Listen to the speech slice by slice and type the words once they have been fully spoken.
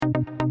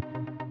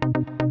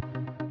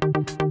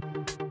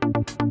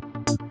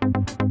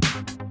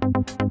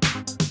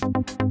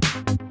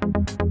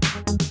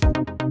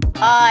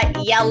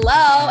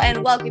Hello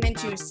and welcome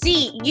into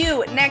See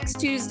You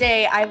Next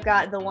Tuesday. I've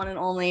got the one and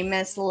only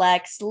Miss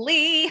Lex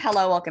Lee.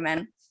 Hello, welcome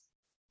in.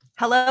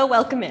 Hello,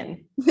 welcome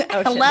in.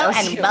 Oh, hello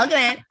and welcome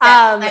in.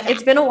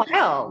 It's been a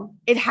while.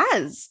 It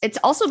has. It's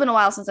also been a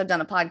while since I've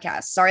done a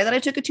podcast. Sorry that I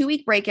took a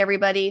 2-week break,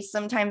 everybody.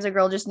 Sometimes a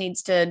girl just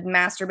needs to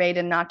masturbate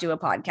and not do a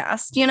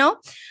podcast, you know?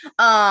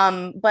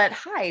 But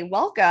hi,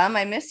 welcome.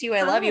 I miss you.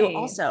 I love you.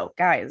 Also,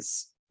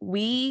 guys,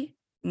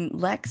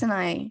 Lex and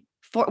I,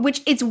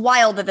 which it's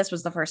wild that this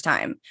was the first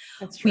time.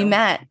 That's true. We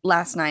met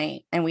last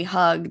night and we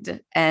hugged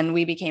and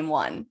we became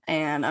one.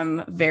 And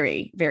I'm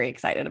very, very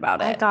excited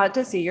about it. I got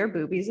to see your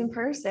boobies in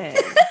person.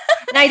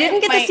 And I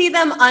didn't get to see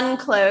them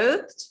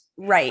unclothed.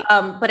 Right.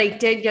 But I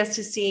did get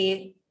to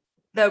see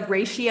the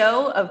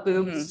ratio of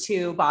boobs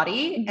to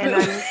body. And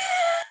I'm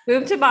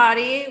boob to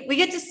body. We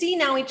get to see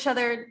now each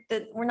other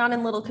that we're not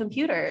in little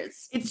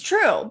computers. It's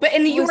true. But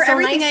you were so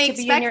everything nice I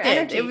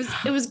expected.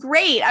 It was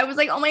great. I was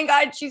like, oh my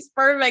God, she's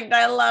perfect.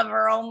 I love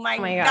her. Oh my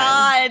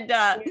God.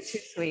 You're too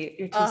sweet.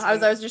 You're too sweet.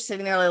 I was just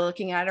sitting there like,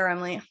 looking at her.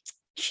 I'm like,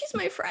 she's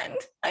my friend.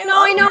 I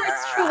know.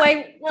 It's true.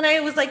 When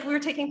I was like, we were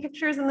taking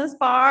pictures in this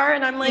bar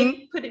and I'm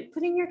like,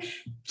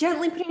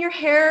 gently putting your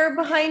hair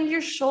behind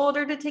your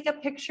shoulder to take a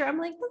picture. I'm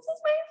like, this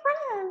is my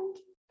friend.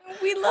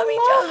 We love each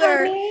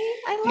other. Honey.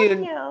 I love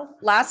you.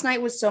 Last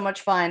night was so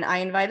much fun. I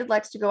invited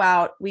Lex to go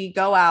out. We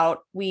go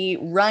out. We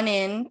run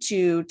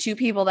into 2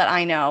 people that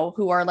I know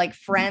who are like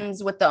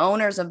friends with the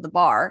owners of the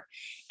bar.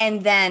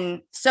 And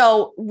then,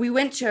 so we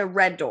went to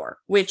Red Door,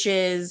 which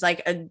is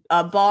like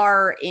a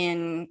bar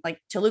in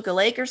like Toluca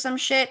Lake or some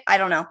shit. I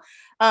don't know.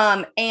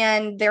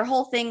 And their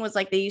whole thing was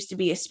like, they used to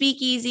be a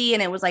speakeasy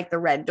and it was like the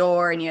Red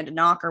Door and you had to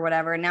knock or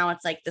whatever. And now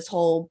it's like this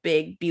whole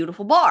big,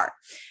 beautiful bar.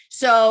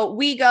 So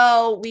we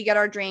go, we get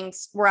our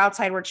drinks, we're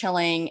outside, we're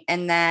chilling.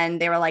 And then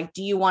they were like,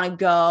 do you want to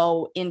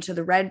go into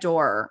the Red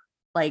Door?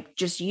 Like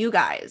just you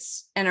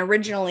guys. And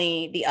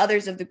originally the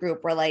others of the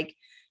group were like,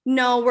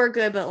 no, we're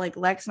good. But like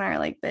Lex and I are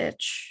like,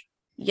 bitch.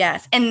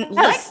 Yes. And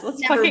Lex let's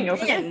never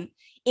fucking been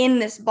in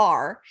this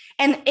bar.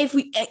 And if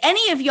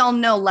any of y'all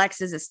know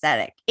Lex's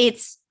aesthetic,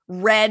 it's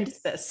red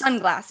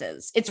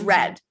sunglasses. It's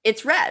red.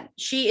 It's red.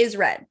 She is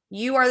red.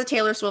 You are the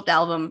Taylor Swift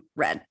album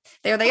Red.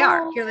 There they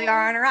are. Here they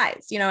are on her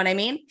eyes. You know what I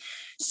mean?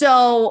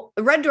 So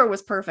Red Door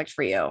was perfect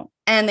for you.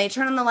 And they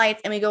turn on the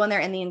lights and we go in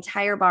there and the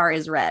entire bar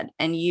is red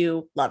and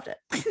you loved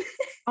it.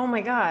 Oh my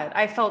God.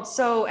 I felt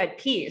so at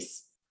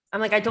peace. I'm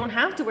like, I don't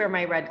have to wear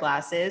my red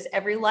glasses.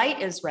 Every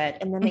light is red.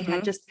 And then they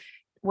had just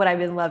what I've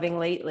been loving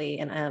lately.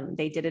 And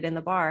they did it in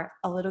the bar,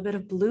 a little bit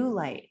of blue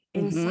light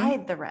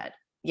inside the red.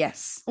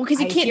 Yes. Well, because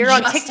you can't hear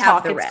just on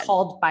TikTok, have the it's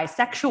called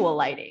bisexual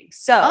lighting.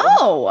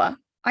 So,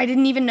 I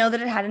didn't even know that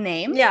it had a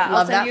name. Yeah,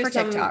 love that for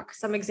TikTok.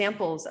 Some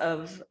examples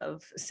of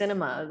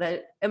cinema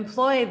that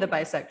employ the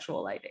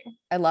bisexual lighting.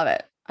 I love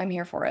it. I'm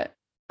here for it.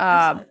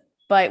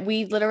 But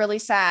we literally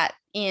sat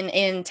in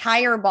an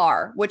entire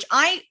bar, which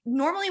I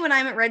normally when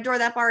I'm at Red Door,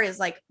 that bar is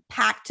like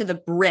packed to the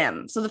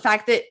brim. So the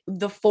fact that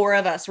the 4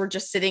 of us were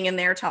just sitting in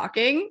there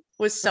talking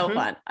was so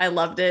fun. I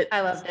loved it.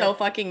 I loved so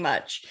fucking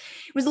much.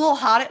 It was a little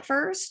hot at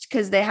first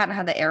because they hadn't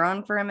had the air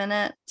on for a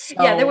minute. So.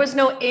 Yeah, there was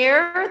no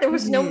air. There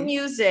was no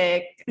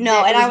music.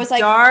 No, and I was like,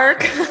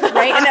 dark.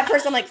 Right. And at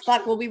first I'm like,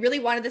 fuck, well, we really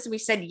wanted this. And we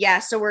said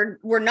yes. So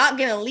we're not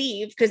going to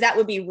leave because that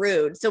would be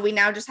rude. So we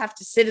now just have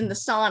to sit in the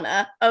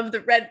sauna of the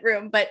red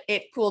room, but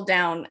it cooled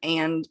down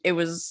and it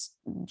was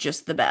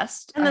just the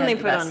best. And then they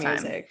put on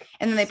music.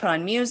 And then they put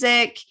on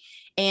music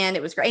and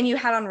it was great. And you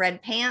had on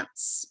red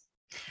pants.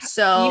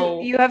 So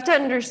you have to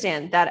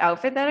understand that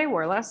outfit that I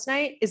wore last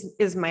night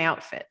is my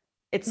outfit.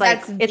 It's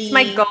like, it's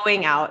my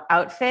going out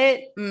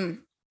outfit.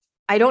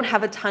 I don't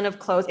have a ton of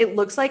clothes. It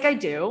looks like I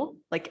do.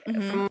 Like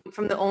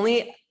from the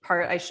only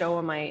part I show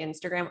on my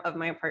Instagram of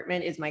my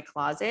apartment is my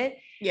closet.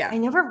 Yeah. I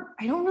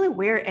don't really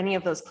wear any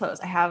of those clothes.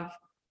 I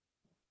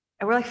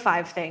wear like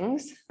 5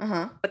 things,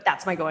 but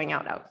that's my going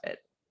out outfit.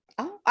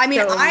 Oh, I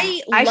mean, so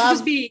I should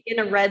just be in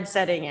a red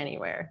setting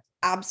anywhere.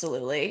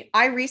 Absolutely.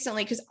 I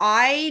recently, because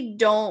I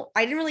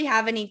didn't really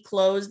have any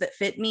clothes that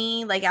fit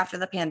me like after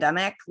the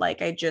pandemic. Like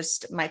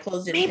my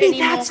clothes didn't fit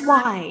anymore. That's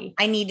why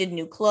I needed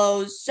new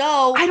clothes.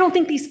 So I don't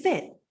think these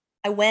fit.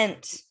 I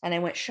went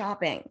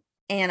shopping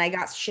and I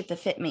got shit that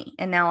fit me.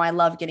 And now I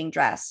love getting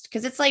dressed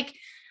because it's like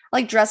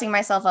dressing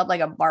myself up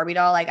like a Barbie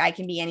doll. Like I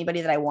can be anybody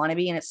that I want to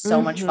be. And it's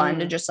so much fun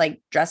to just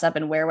like dress up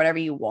and wear whatever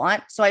you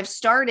want. So I've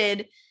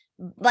started.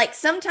 Like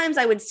sometimes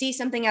I would see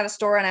something at a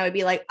store and I would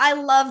be like, I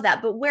love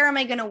that, but where am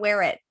I going to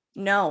wear it?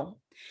 No,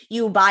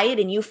 you buy it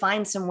and you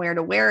find somewhere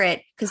to wear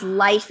it because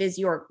life is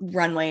your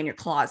runway in your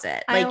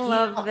closet. Like, I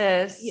love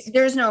this.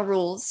 There's no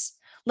rules.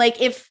 Like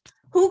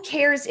who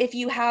cares if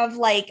you have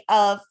like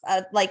a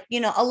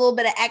little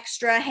bit of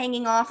extra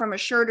hanging off from a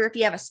shirt or if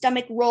you have a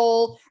stomach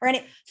roll or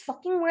any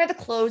fucking wear the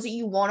clothes that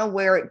you want to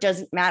wear. It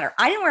doesn't matter.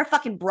 I didn't wear a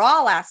fucking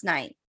bra last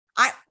night.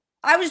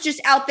 I was just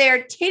out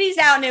there, titties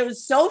out, and it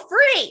was so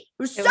free. It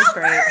was so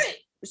great.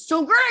 It was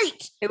so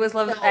great. It was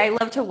lovely. I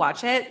love to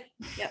watch it.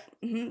 Yep.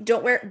 Mm-hmm.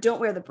 Don't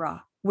wear the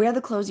bra. Wear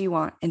the clothes you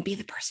want and be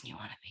the person you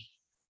want to be.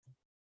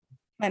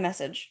 My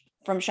message.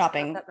 from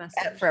shopping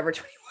at Forever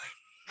 21.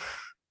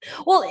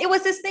 Well, it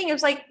was this thing. It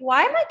was like,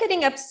 why am I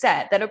getting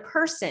upset that a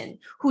person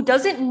who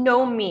doesn't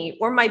know me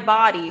or my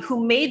body,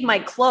 who made my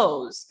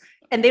clothes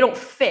and they don't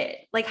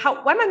fit? Like,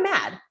 why am I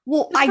mad?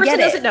 Well, this person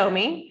doesn't know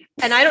me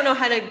and I don't know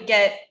how to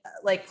get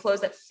like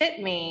clothes that fit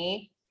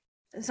me.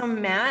 So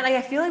I'm mad. Like,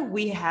 I feel like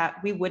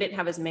we wouldn't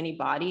have as many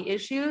body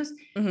issues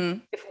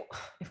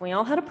if we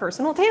all had a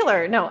personal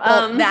tailor. No,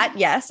 that,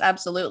 yes,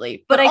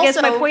 absolutely. But I also,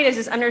 guess my point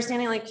is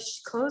understanding like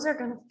clothes are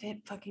going to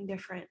fit fucking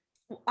different.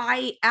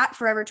 At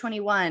Forever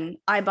 21,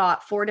 I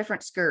bought 4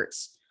 different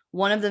skirts.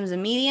 One of them's a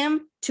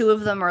medium, 2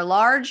 of them are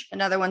large,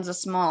 another one's a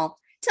small.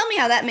 Tell me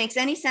how that makes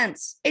any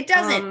sense. It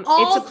doesn't.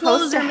 All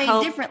clothes are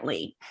made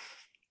differently.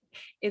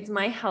 It's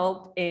my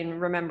help in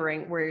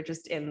remembering we're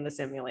just in the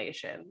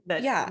simulation.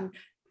 That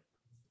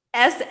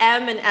S,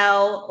 M, and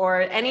L,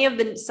 or any of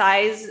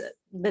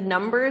the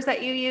numbers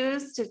that you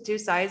use to do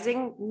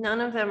sizing, none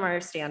of them are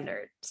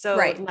standard. So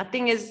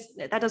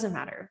that doesn't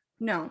matter.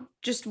 No,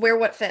 just wear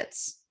what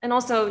fits. And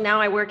also now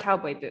I wear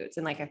cowboy boots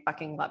and like, I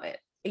fucking love it.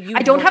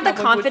 I don't have the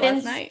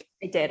confidence. I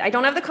did. I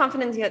don't have the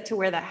confidence yet to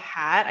wear the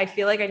hat. I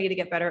feel like I need to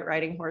get better at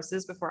riding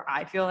horses before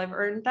I feel I've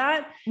earned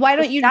that. Why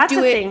don't you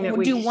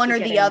do one or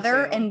the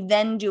other and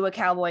then do a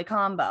cowboy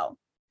combo?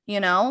 You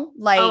know,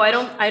 like,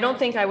 I don't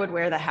think I would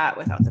wear the hat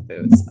without the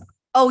boots.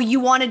 Oh, you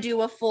want to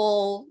do a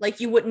full, like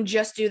you wouldn't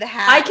just do the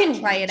hat. I can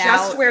try it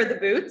just wear the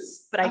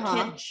boots, but I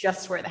can't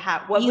just wear the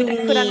hat. What would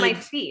I put on my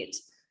feet?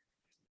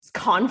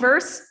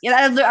 Converse?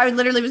 Yeah, I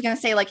literally was going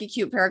to say like a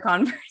cute pair of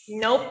Converse.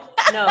 Nope.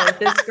 No,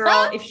 this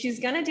girl, if she's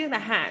going to do the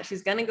hat,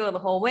 she's going to go the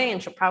whole way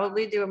and she'll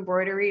probably do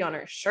embroidery on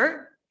her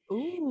shirt.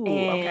 Ooh,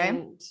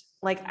 okay.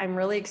 Like, I'm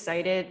really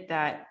excited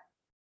that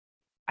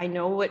I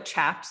know what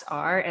chaps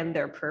are and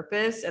their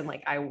purpose and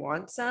like, I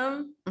want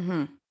some.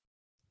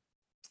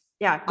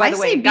 Yeah. By the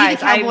way,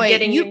 guys, I'm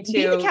getting into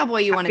be the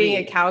cowboy you want to be.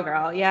 Being a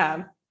cowgirl.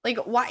 Yeah. Like,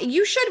 why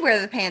you should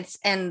wear the pants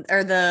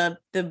or the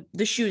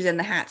shoes and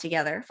the hat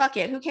together. Fuck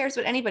it. Who cares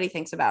what anybody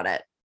thinks about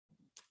it?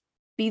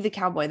 Be the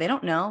cowboy. They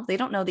don't know. They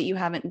don't know that you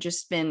haven't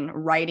just been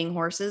riding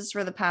horses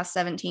for the past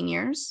 17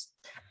 years.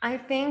 I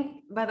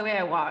think by the way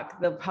I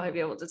walk, they'll probably be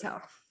able to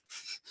tell.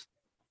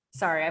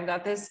 Sorry, I've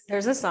got this.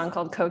 There's a song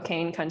called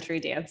Cocaine Country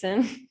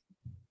Dancing.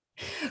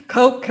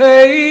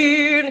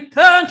 Cocaine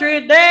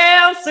country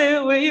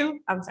dancing with you.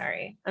 I'm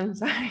sorry.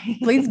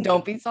 Please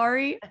don't be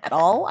sorry at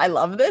all. I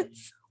love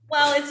this.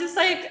 Well, it's just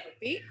like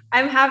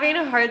I'm having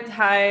a hard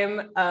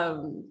time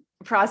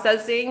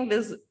processing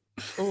this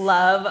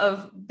love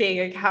of being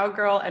a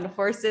cowgirl and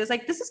horses.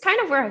 Like, this is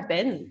kind of where I've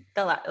been.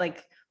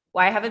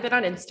 Why I haven't been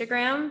on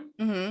Instagram.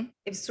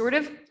 I've sort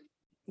of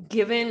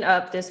given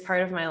up this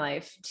part of my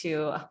life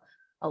to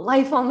a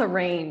life on the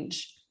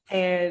range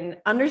and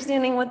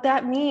understanding what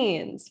that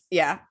means.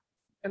 Yeah.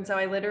 And so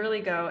I literally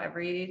go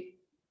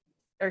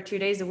 2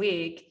 days a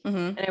week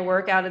and I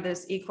work out at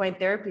this equine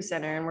therapy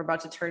center, and we're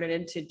about to turn it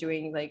into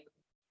doing like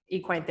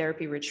equine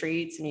therapy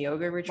retreats and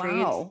yoga retreats.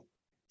 Wow.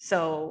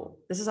 So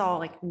this is all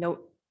like, no,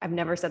 I've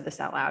never said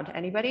this out loud to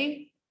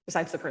anybody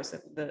besides the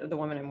person, the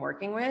woman I'm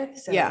working with.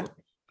 So yeah,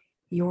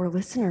 your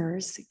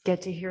listeners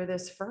get to hear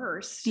this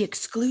first. The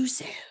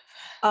exclusive.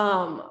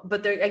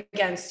 But there,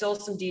 again, still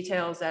some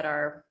details that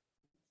are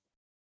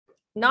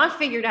not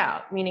figured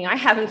out, meaning I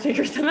haven't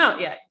figured them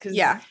out yet. Cause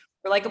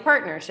we're like a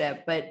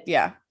partnership, but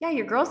yeah,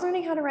 your girl's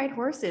learning how to ride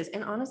horses.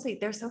 And honestly,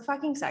 they're so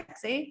fucking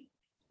sexy.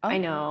 Oh. I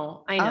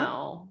know.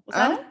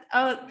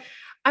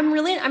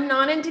 I'm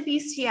not into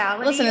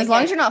bestiality. Listen, as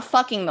long as you're not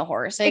fucking the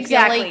horse.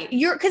 Exactly.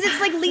 Because it's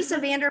like Lisa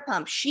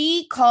Vanderpump.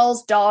 She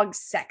calls dogs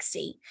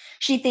sexy.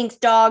 She thinks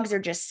dogs are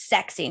just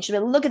sexy. And she'll be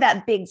like, look at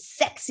that big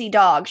sexy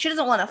dog. She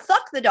doesn't want to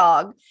fuck the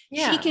dog.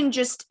 Yeah. She can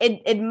just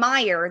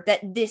admire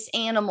that this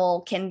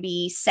animal can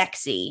be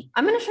sexy.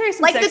 I'm going to show you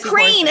some like the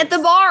crane horses. At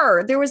the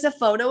bar. There was a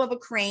photo of a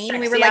crane. Sexy,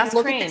 and we were like,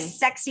 look at this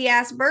sexy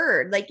ass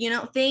bird. Like,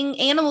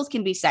 animals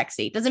can be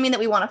sexy. Doesn't mean that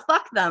we want to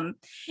fuck them.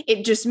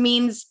 It just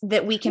means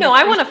that we can. No,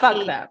 I want to fuck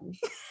them.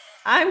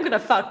 I'm gonna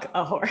fuck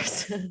a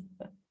horse. I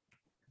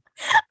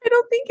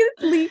don't think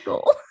it's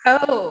legal.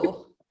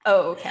 Oh,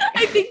 okay.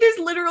 I think there's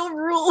literal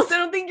rules. I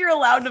don't think you're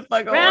allowed to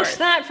fuck a horse.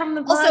 That from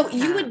the podcast. Also,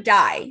 you would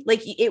die.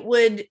 Like it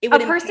would. A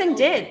person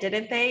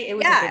didn't they? It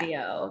was a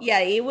video. Yeah,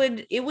 it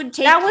would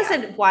take. That was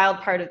a wild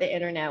part of the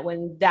internet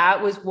when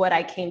that was what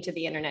I came to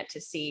the internet to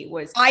see.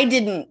 Was I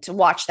didn't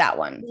watch that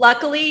one.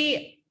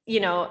 Luckily,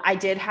 I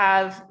did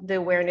have the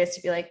awareness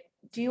to be like,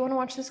 do you want to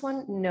watch this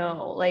one?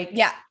 No,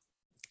 yeah.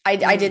 I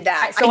did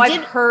that. So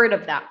I've heard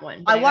of that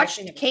one. I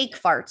watched Cake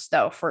Farts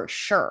though, for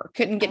sure.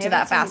 Couldn't get to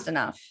that fast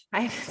enough.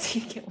 I haven't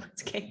seen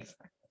What's Cake Farts.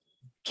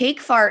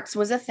 Cake Farts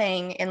was a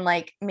thing in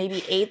like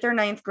maybe 8th or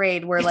 9th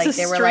grade where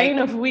they were like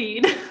of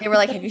weed. They were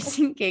like, have you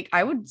seen cake?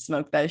 I would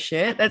smoke that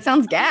shit. That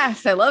sounds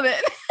gas. I love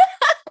it.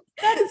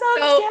 That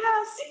sounds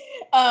gas.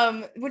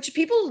 Which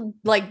people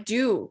like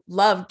do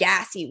love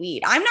gassy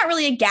weed. I'm not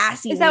really a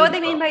gassy. Is that what they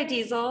mean by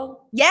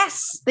diesel?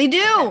 Yes, they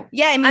do. Okay.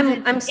 Yeah,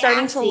 I'm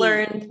starting to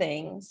learn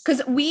things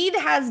because weed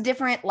has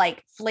different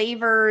like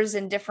flavors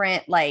and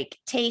different like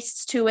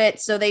tastes to it.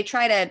 So they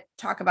try to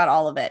talk about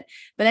all of it.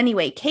 But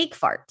anyway, Cake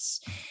Farts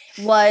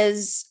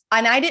was,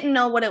 and I didn't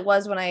know what it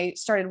was when I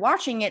started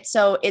watching it.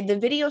 So the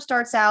video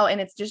starts out and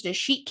it's just a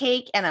sheet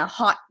cake and a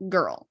hot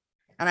girl.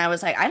 And I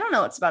was like, I don't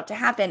know what's about to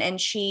happen. And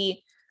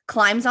she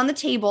climbs on the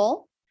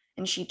table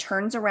and she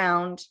turns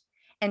around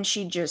and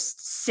she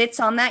just sits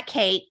on that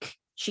cake.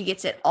 She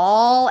gets it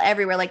all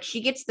everywhere. Like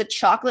she gets the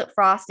chocolate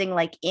frosting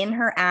like in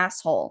her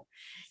asshole.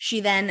 She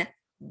then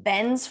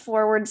bends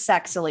forward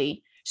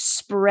sexily,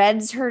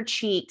 spreads her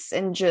cheeks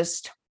and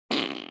just,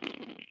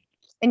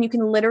 and you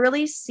can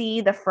literally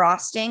see the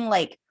frosting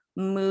like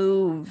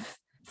move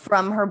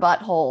from her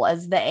butthole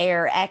as the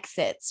air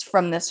exits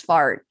from this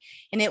fart.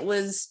 And it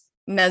was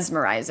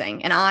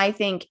mesmerizing. And I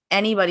think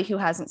anybody who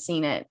hasn't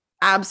seen it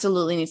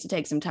absolutely needs to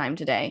take some time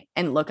today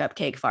and look up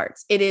Cake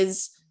Farts. It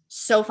is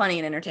so funny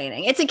and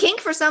entertaining. It's a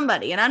kink for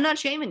somebody, and I'm not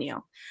shaming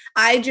you.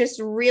 I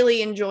just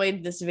really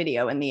enjoyed this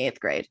video in the 8th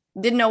grade.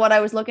 Didn't know what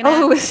I was looking at.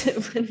 Oh, was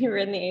it when you were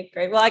in the 8th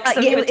grade? Well,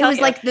 it was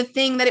like the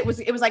thing that it was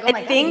like, oh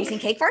my God, have you seen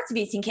Cake Farts? Have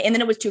you seen cake? And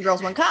then it was 2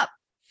 Girls, 1 Cup.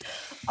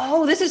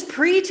 Oh, this is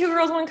pre 2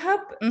 Girls, 1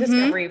 Cup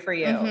discovery for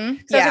you.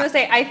 So I was gonna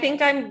say, I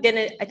think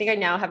I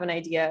now have an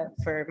idea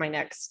for my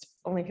next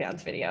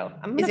OnlyFans video.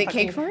 Is it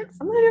Cake Farts?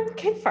 I'm gonna do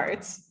Cake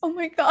Farts. Oh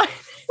my God. I love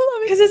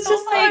it because it's so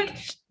just much. like,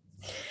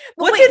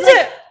 what's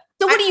it?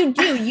 So what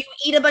do? You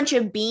eat a bunch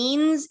of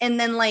beans and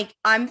then like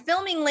I'm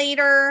filming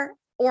later,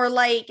 or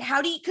like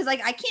how do you? Because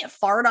like I can't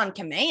fart on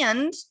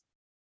command.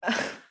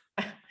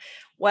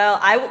 Well,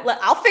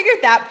 I'll figure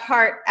that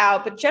part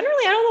out, but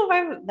generally I don't know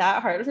if I'm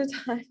that hard of a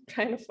time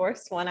trying to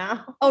force one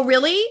out. Oh,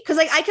 really? Because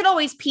like I could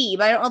always pee,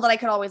 but I don't know that I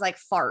could always like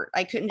fart.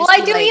 I couldn't. Well,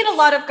 I do eat a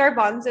lot of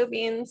garbanzo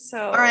beans,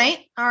 so all right.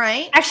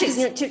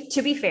 Actually,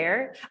 to be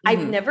fair,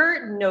 I've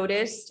never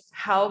noticed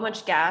how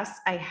much gas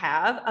I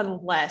have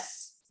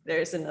unless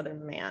there's another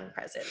man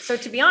present. So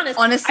to be honest,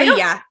 honestly,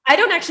 I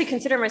don't actually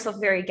consider myself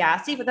very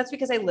gassy, but that's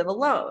because I live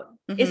alone.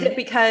 Is it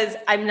because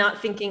I'm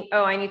not thinking,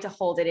 oh, I need to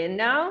hold it in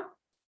now?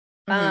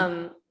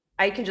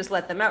 I can just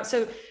let them out.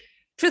 So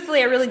truthfully,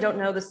 I really don't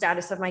know the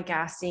status of my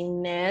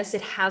gassiness.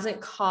 It hasn't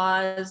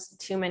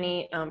caused too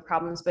many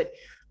problems, but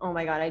oh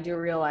my God, I do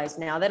realize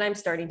now that I'm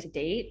starting to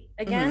date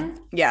again.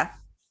 Yeah.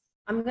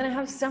 I'm going to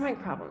have stomach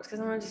problems because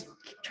I'm going to just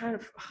keep trying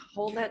to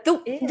hold that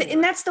in.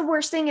 And that's the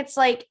worst thing. It's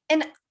like,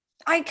 and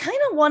I kind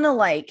of want to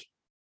like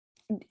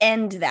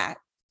end that,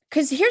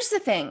 because here's the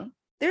thing.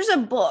 There's a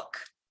book.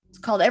 It's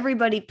called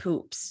Everybody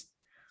Poops.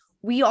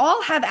 We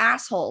all have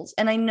assholes.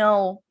 And I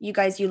know you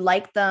guys, you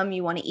like them,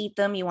 you want to eat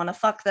them, you want to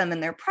fuck them,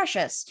 and they're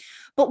precious.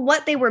 But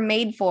what they were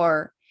made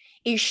for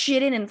is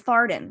shitting and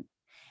farting.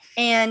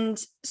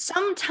 And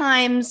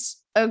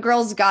sometimes a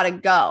girl's got to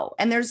go.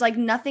 And there's like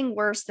nothing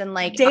worse than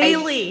like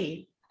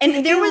daily.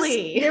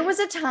 There was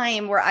a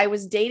time where I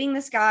was dating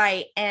this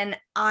guy and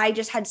I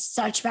just had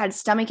such bad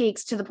stomach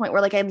aches to the point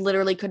where like I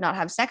literally could not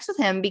have sex with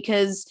him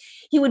because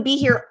he would be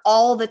here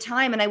all the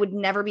time and I would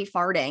never be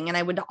farting and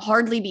I would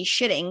hardly be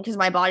shitting because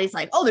my body's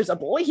like, oh, there's a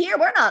boy here,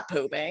 we're not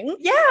pooping.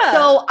 Yeah.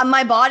 So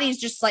my body's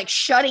just like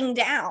shutting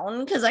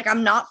down because like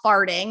I'm not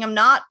farting, I'm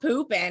not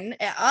pooping.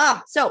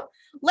 So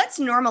let's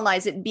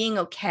normalize it being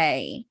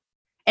okay.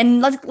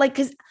 And let's like,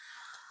 because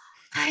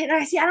I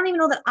don't even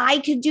know that I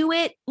could do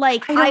it.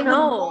 Like I would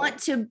want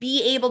to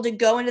be able to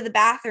go into the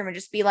bathroom and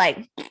just be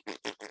like,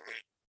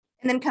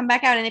 and then come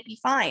back out and it'd be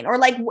fine. Or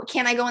like,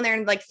 can I go in there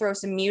and like throw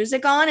some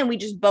music on and we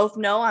just both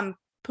know I'm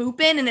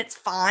pooping and it's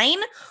fine?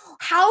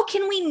 How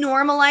can we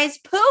normalize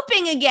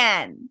pooping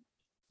again?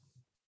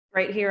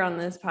 Right here on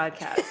this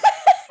podcast.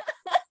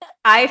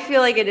 I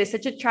feel like it is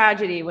such a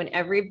tragedy when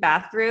every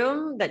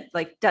bathroom that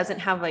like doesn't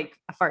have like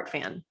a fart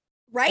fan.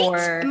 Right.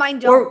 Or mine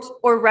don't.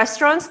 Or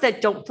restaurants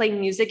that don't play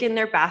music in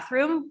their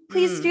bathroom.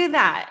 Please do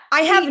that.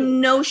 I have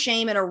no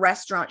shame in a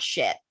restaurant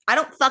shit. I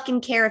don't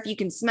fucking care if you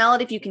can smell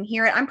it, if you can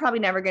hear it. I'm probably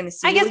never going to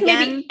see it. I guess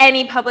maybe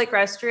any public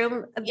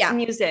restroom. Yeah.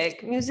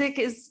 Music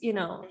is, you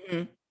know,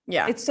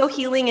 yeah, it's so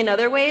healing in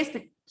other ways,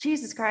 but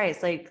Jesus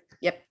Christ, like,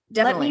 yep,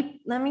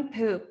 definitely. Let me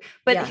poop.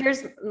 But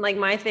here's like,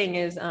 my thing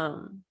is,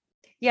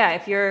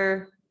 if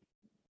you're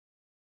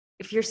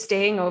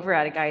staying over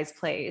at a guy's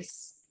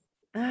place,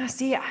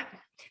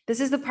 this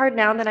is the part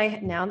now that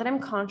I'm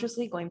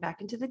consciously going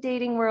back into the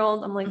dating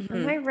world. I'm like,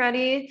 am I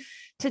ready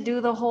to do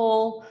the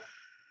whole,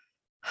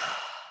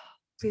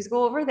 please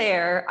go over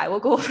there, I will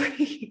go over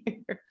here.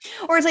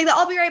 Or it's like,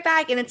 I'll be right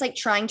back. And it's like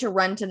trying to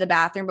run to the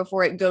bathroom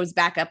before it goes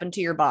back up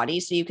into your body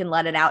so you can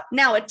let it out.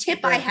 Now, a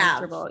tip I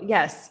have.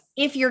 Yes.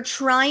 If you're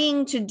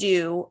trying to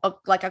do a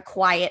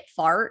quiet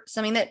fart,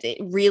 something that it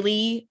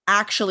really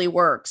actually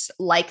works,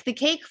 like the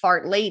cake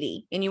fart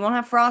lady, and you won't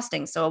have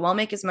frosting, so it won't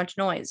make as much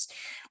noise.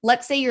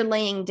 Let's say you're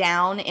laying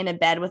down in a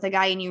bed with a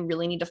guy and you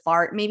really need to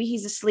fart. Maybe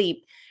he's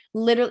asleep.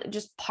 Literally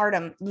just part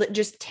him.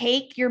 Just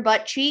take your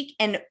butt cheek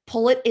and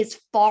pull it as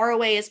far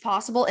away as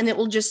possible, and it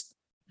will just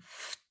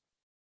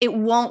It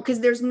won't,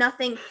 because there's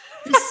nothing.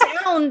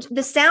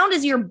 The sound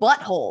is your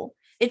butthole.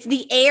 It's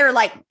the air,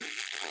 like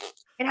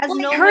it has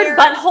I heard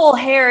butthole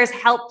hairs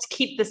helped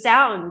keep the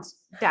sound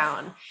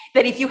down.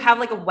 That if you have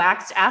like a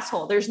waxed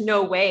asshole, there's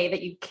no way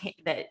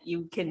that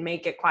you can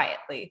make it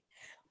quietly.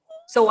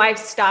 So I've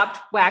stopped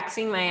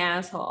waxing my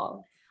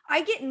asshole.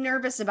 I get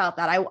nervous about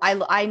that. I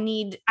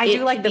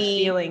do like the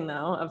feeling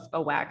though of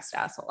a waxed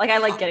asshole. Like I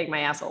like getting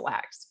my asshole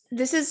waxed.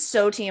 This is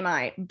so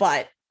TMI,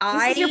 but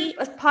this is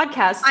your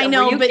podcast. I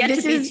know, but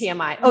this is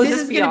TMI. Oh,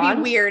 this is going to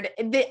be weird.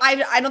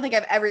 I don't think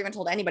I've ever even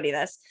told anybody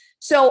this.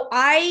 So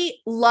I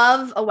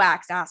love a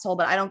waxed asshole,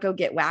 but I don't go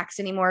get waxed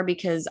anymore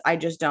because I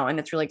just don't, and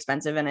it's really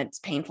expensive and it's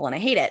painful and I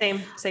hate it.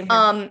 Same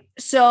here.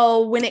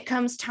 So when it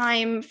comes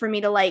time for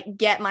me to like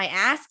get my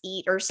ass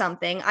eat or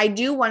something, I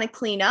do want to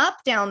clean up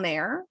down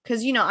there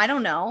because I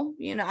don't know,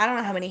 I don't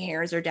know how many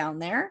hairs are down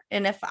there,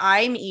 and if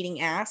I'm eating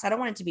ass, I don't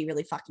want it to be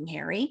really fucking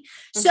hairy.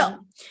 Mm-hmm. So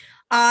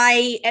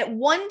at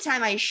one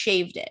time I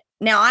shaved it.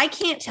 Now I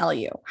can't tell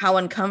you how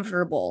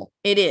uncomfortable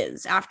it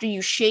is after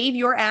you shave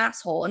your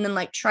asshole and then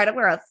like try to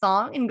wear a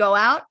thong and go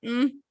out.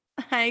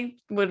 I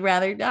would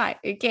rather die.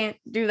 I can't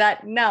do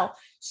that. No.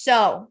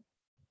 So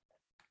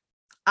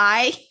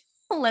I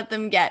let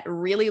them get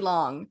really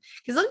long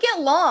because they'll get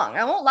long.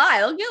 I won't lie.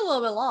 They'll get a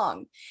little bit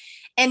long.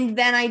 And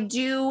then I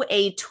do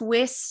a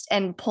twist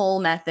and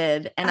pull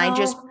method and I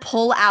just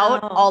pull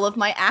out all of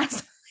my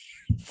ass.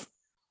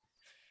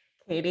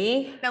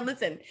 Katie. Now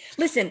listen,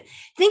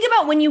 think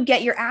about when you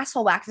get your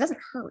asshole waxed. It doesn't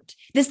hurt.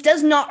 This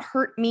does not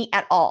hurt me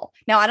at all.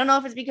 Now, I don't know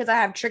if it's because I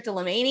have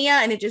trichotillomania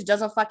and it just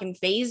doesn't fucking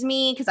phase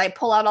me because I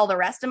pull out all the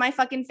rest of my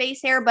fucking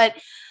face hair. But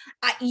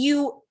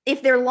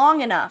if they're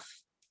long enough,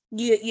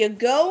 you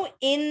go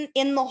in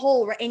the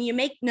hole and you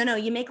make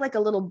like a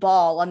little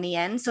ball on the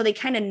end. So they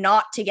kind of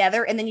knot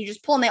together and then you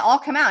just pull and they all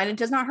come out and it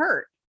does not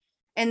hurt.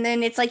 And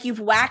then it's like you've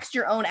waxed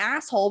your own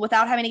asshole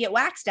without having to get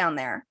waxed down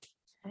there.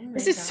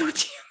 This is so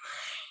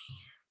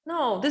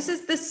No, this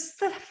is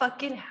the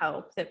fucking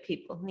help that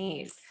people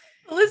need.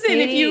 Listen,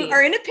 Katie, if you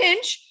are in a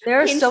pinch, there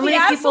are so many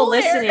people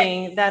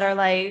listening that are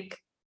like,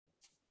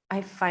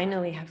 I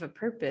finally have a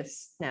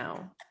purpose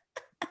now.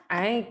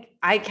 I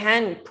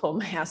can pull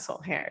my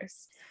asshole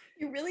hairs.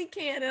 You really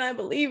can, and I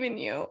believe in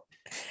you.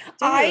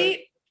 Dude.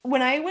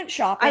 When I went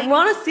shopping, I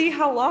want to see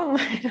how long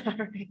mine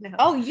are right now.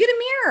 Oh, you get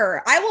a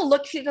mirror. I will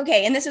look.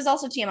 Okay, and this is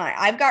also TMI.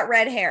 I've got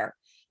red hair.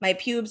 My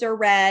pubes are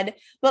red,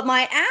 but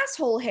my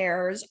asshole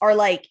hairs are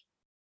like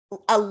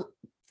a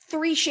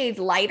 3 shades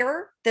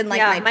lighter than like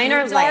my mine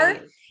pubes are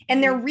light.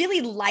 And they're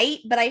really light,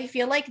 but I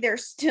feel like they're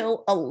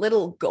still a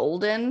little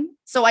golden.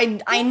 So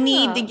I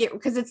need to get,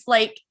 because it's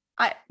like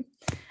I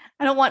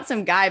don't want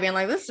some guy being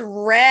like, this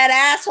red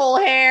asshole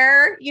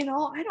hair,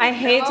 I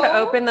hate to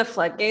open the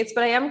floodgates,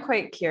 but I am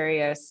quite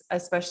curious,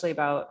 especially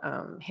about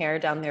hair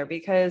down there,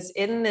 because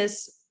in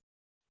this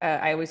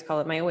I always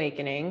call it my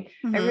awakening.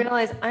 Mm-hmm. I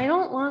realize I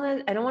don't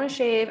want to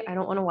shave. I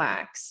don't want to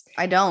wax.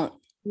 I don't.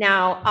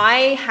 Now,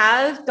 I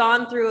have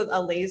gone through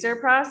a laser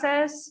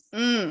process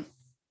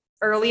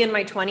early in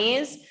my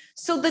 20s.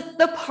 So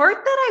the part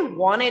that I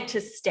wanted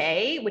to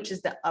stay, which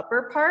is the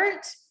upper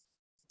part,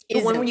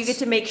 the one where you get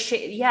to make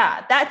shit.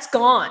 Yeah, that's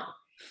gone.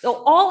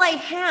 So all I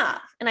have,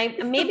 and I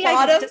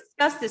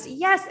discussed this.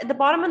 Yes, at the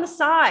bottom and the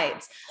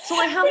sides. So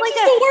I have like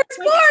the worst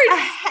part.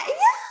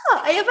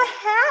 I have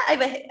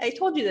a hat. I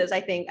told you this, I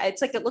think.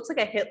 It's like, it looks like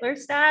a Hitler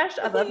stash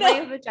above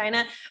my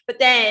vagina, but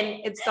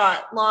then it's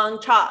got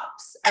long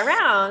chops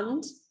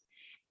around.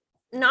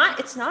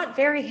 It's not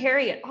very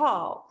hairy at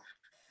all,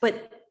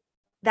 but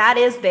that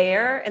is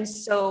there. And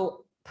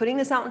so putting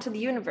this out into the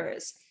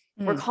universe,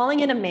 we're calling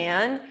in a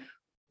man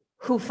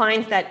who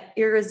finds that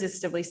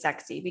irresistibly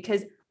sexy,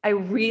 because I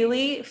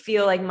really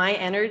feel like my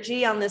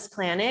energy on this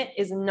planet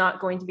is not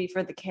going to be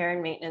for the care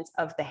and maintenance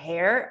of the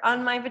hair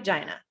on my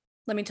vagina.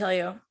 Let me tell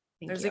you,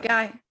 there's a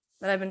guy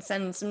that I've been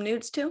sending some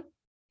nudes to.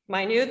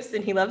 My nudes?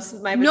 And he loves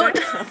my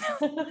vagina?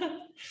 No.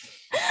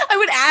 I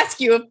would ask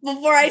you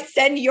before I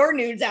send your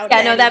nudes out.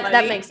 Yeah, no,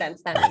 that makes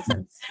sense. That makes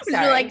sense.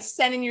 You're like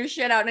sending your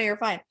shit out. No, you're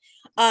fine.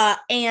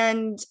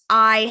 And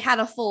I had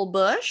a full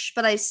bush,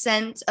 but I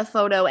sent a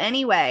photo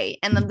anyway.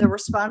 And then the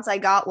response I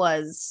got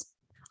was,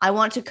 I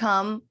want to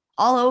come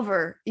all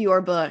over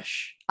your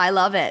bush. I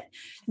love it.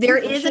 There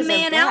is a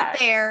man out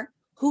there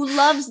who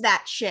loves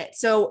that shit.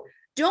 So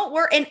don't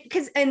worry. And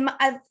because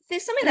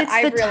there's something that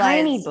I realized. It's the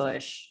tiny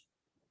bush.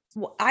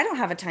 Well, I don't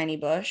have a tiny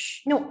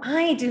bush. No,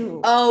 I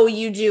do. Oh,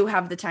 you do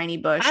have the tiny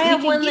bush. I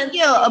have one that's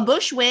a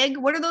bush wig.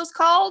 What are those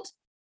called?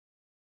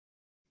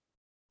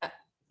 I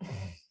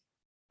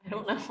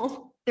don't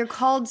know. They're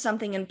called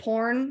something in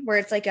porn where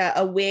it's like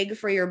a wig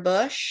for your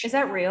bush. Is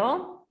that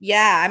real?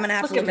 Yeah, I'm gonna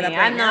have to look it up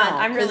right now.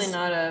 I'm really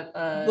not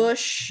a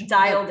bush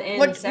dialed in.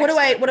 What do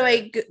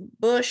I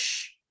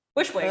bush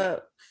wig?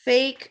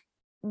 Fake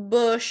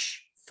bush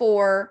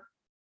for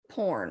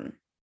porn.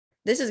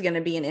 This is going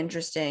to be an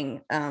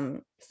interesting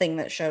thing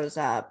that shows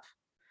up.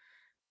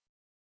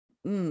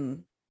 But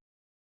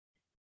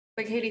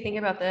But Katie, think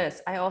about this.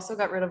 I also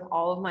got rid of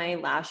all of my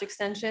lash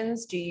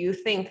extensions. Do you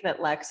think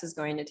that Lex is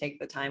going to take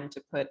the time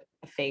to put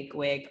a fake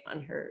wig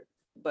on her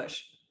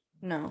bush?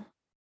 No,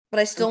 but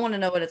I still want to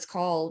know what it's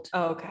called.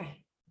 Oh, okay.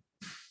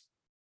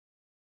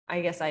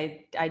 I guess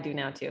I do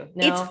now too.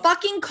 No. It's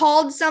fucking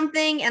called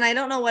something, and I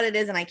don't know what it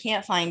is, and I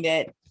can't find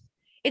it.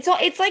 It's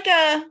like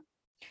a,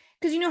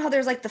 because you know how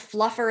there's like the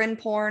fluffer in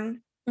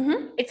porn.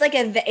 Mm-hmm. It's like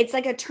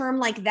a term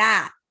like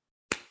that,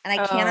 and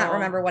I cannot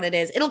remember what it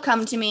is. It'll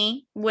come to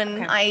me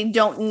when I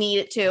don't need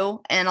it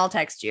to, and I'll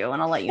text you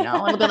and I'll let you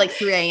know. It'll be like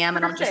 3 a.m.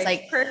 and I'll just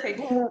like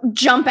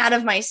jump out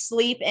of my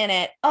sleep in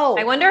it. Oh,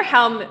 I wonder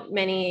how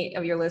many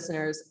of your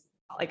listeners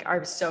like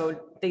are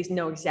they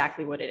know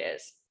exactly what it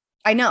is.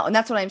 I know, and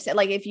that's what I'm saying.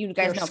 Like, if you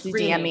guys know, please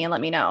DM me and let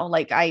me know.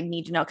 Like, I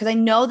need to know because I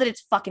know that it's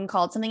fucking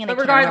called something, and but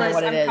I can't remember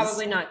what it is.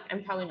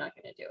 I'm probably not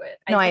going to do it.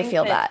 No, I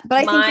feel that,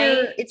 but I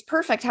think it's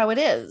perfect how it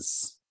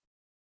is.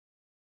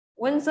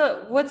 What's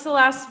the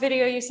last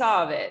video you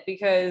saw of it?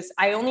 Because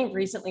I only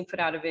recently put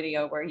out a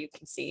video where you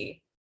can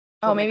see.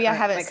 Oh, maybe I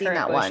haven't seen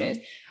that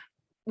one.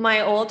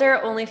 My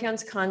older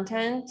OnlyFans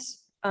content,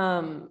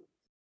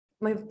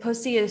 my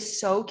pussy is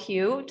so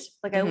cute.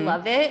 Like, I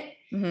love it.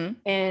 Mm-hmm.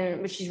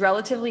 And she's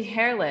relatively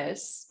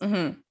hairless.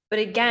 Mm-hmm. But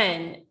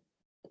again,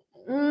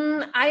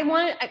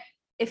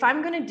 if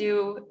I'm going to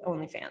do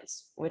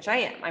OnlyFans, which I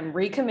am, I'm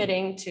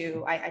recommitting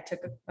to, I took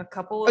a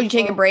couple of. Oh, you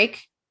take a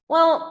break?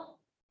 Well,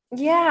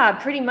 yeah,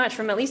 pretty much,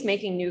 from at least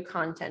making new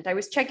content. I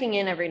was checking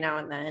in every now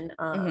and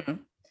then.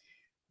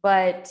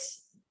 But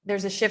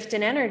there's a shift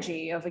in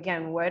energy of,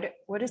 again,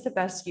 what is the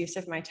best use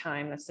of my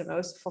time that's the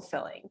most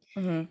fulfilling?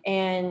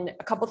 And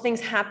a couple of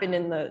things happened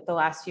in the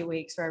last few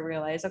weeks where I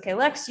realized, okay,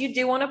 Lex, you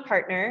do want a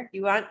partner,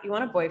 you want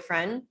a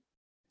boyfriend.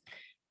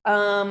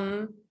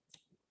 What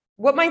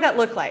might that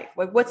look like?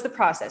 What's the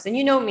process? And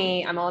you know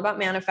me, I'm all about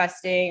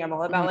manifesting. I'm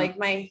all about like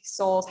my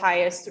soul's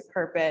highest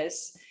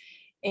purpose.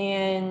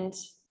 And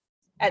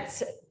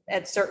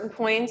at certain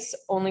points,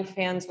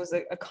 OnlyFans was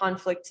a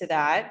conflict to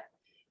that.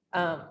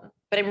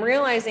 But I'm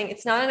realizing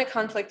it's not in a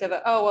conflict of,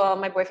 oh, well,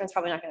 my boyfriend's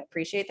probably not going to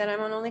appreciate that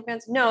I'm on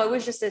OnlyFans. No, it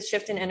was just a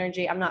shift in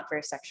energy. I'm not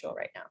very sexual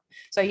right now.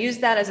 So I use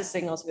that as a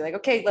signal to be like,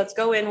 okay, let's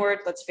go inward.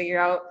 Let's figure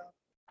out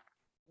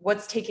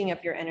what's taking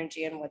up your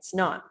energy and what's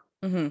not.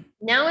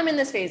 Now I'm in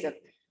this phase of,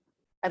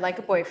 I'd like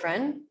a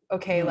boyfriend.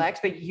 Okay,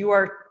 Lex, but you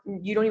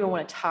don't even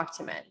want to talk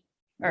to men.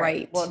 All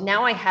right. Well,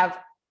 now I have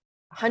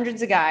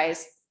hundreds of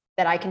guys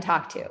that I can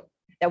talk to,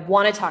 that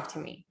want to talk to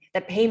me,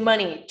 that pay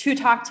money to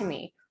talk to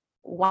me.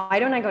 Why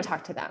don't I go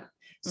talk to them?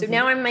 So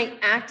now I'm like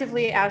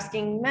actively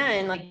asking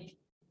men, like,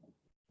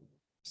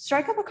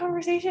 strike up a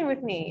conversation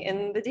with me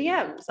in the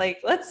DMs.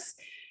 Like,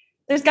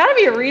 there's got to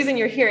be a reason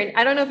you're here. And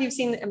I don't know if you've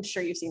seen, I'm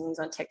sure you've seen these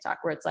on TikTok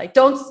where it's like,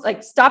 don't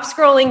like, stop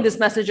scrolling. This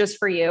message is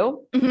for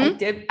you. I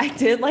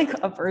did like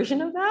a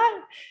version of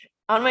that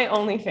on my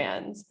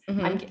OnlyFans.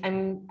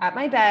 I'm at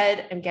my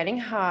bed, I'm getting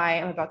high.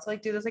 I'm about to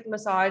like do this like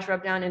massage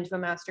rub down into a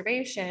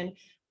masturbation.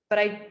 But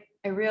I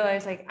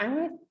realized like, I'm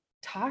going to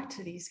talk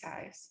to these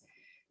guys.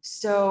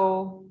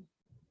 So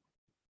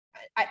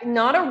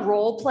not a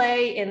role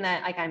play in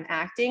that, like I'm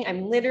acting.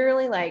 I'm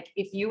literally like,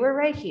 if you were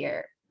right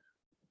here,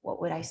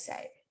 what would I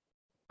say?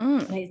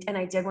 And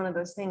I did one of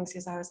those things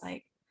because I was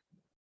like,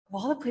 of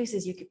all the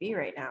places you could be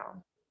right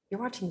now,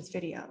 you're watching this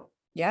video.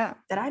 Yeah.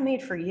 That I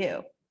made for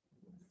you.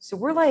 So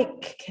we're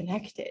like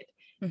connected.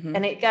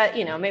 And it got,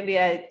 maybe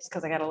it's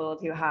because I got a little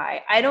too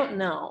high. I don't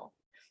know.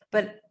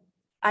 But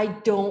I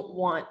don't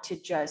want to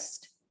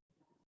just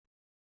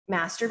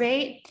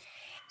masturbate,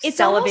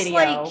 sell a video,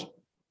 like,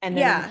 and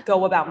then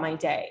go about my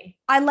day.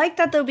 I like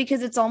that though,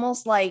 because it's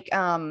almost like,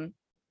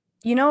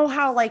 you know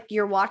how like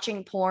you're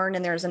watching porn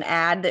and there's an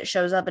ad that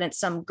shows up and it's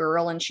some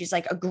girl and she's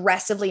like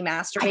aggressively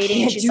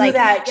masturbating. And she's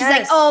like, she's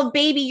like, oh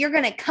baby, you're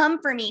going to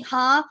come for me,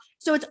 huh?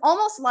 So it's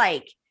almost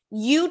like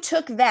you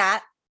took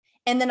that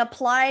and then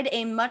applied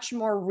a much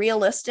more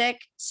realistic,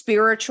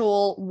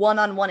 spiritual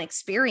one-on-one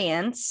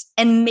experience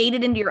and made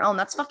it into your own.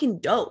 That's fucking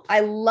dope.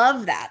 I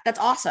love that. That's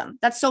awesome.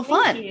 That's so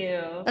fun. Thank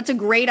you. That's a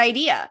great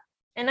idea.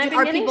 And I've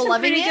been getting some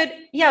pretty good.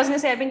 Yeah, I was gonna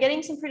say I've been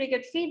getting some pretty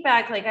good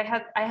feedback. Like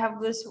I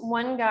have this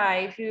one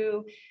guy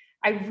who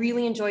I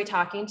really enjoy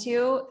talking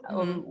to.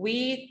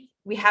 We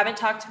haven't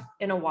talked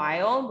in a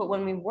while, but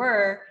when we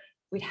were,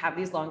 we'd have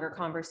these longer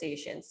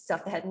conversations,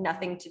 stuff that had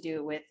nothing to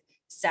do with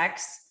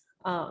sex.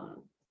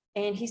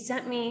 And he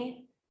sent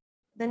me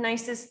the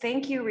nicest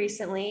thank you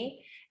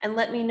recently and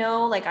let me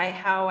know like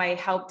how I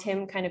helped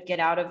him kind of get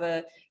out of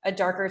a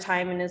darker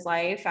time in his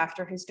life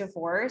after his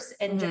divorce,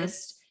 and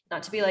just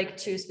not to be like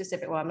too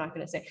specific. Well, I'm not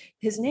going to say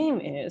his name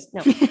is.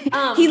 No.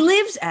 He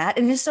lives at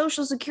and his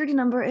social security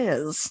number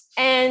is.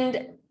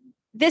 And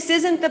this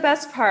isn't the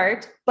best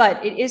part,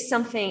 but it is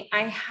something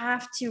I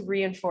have to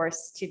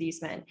reinforce to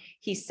these men.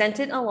 He sent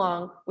it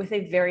along with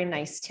a very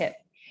nice tip.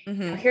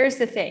 Now, here's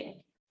the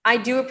thing. I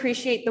do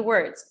appreciate the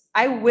words.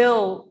 I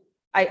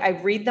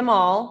read them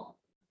all.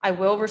 I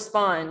will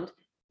respond.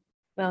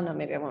 Well, no,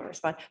 maybe I won't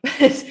respond.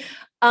 But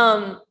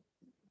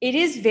it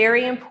is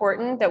very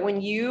important that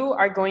when you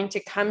are going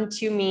to come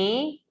to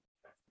me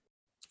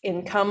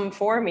and come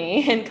for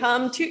me and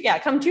come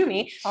to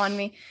me. On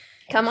me.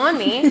 Come on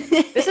me.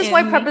 This is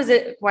why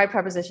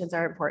prepositions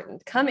are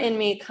important. Come in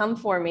me, come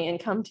for me, and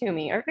come to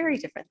me are very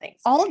different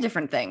things. All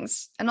different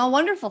things and all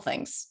wonderful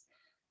things.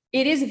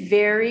 It is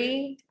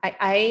very,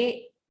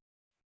 I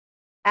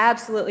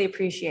absolutely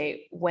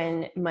appreciate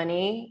when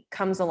money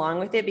comes along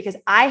with it, because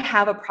I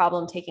have a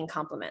problem taking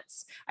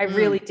compliments. I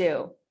really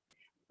do.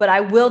 But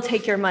I will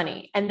take your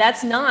money. And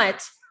that's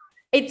not,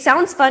 it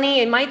sounds funny.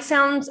 It might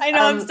sound I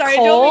know, I'm sorry.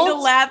 cold. I don't mean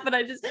to laugh, but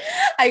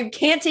I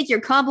can't take your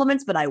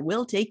compliments, but I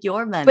will take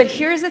your money. But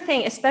here's the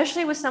thing,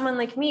 especially with someone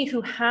like me who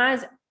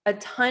has a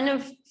ton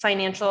of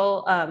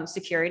financial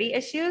security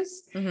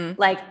issues. Mm-hmm.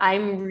 Like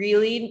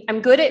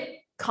I'm good at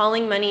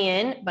calling money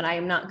in, but I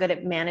am not good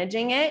at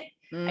managing it.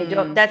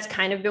 That's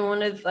kind of been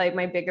one of like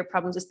my bigger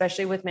problems,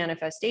 especially with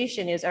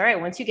manifestation, is all right,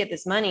 once you get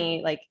this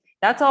money, like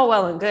that's all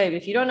well and good.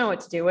 If you don't know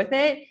what to do with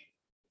it,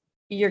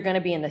 you're going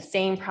to be in the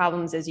same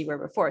problems as you were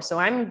before. So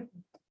I'm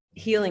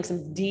healing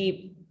some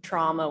deep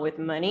trauma with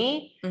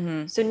money.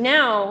 Mm-hmm. So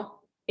now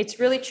it's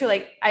really true.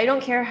 Like, I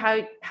don't care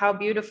how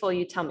beautiful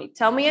you tell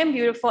me I'm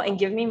beautiful and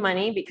give me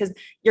money, because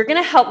you're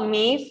going to help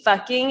me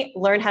fucking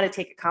learn how to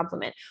take a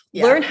compliment,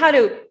 learn how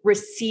to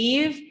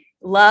receive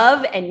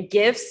love and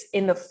gifts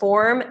in the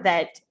form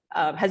that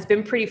has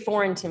been pretty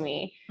foreign to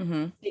me,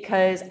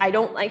 because I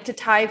don't like to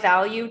tie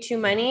value to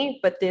money,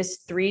 but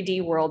this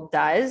 3D world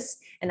does.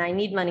 And I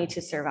need money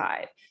to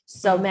survive.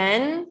 So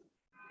men,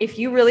 if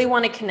you really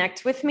want to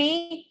connect with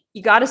me,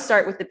 you got to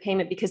start with the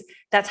payment, because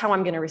that's how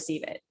I'm going to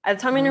receive it.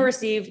 That's how I'm going to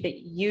receive that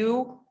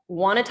you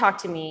want to talk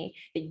to me,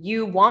 that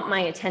you want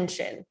my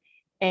attention.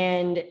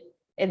 And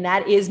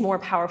that is more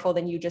powerful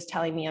than you just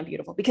telling me I'm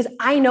beautiful, because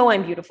I know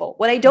I'm beautiful.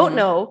 What I don't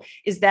know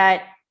is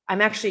that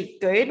I'm actually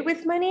good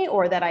with money,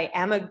 or that I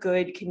am a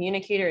good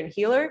communicator and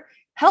healer.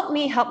 Help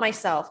me help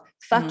myself.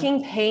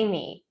 Fucking pay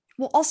me.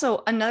 Well,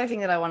 also another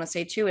thing that I want to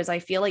say too, is I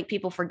feel like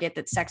people forget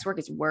that sex work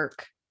is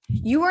work.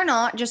 You are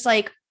not just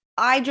like,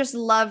 I just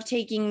love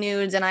taking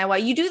nudes and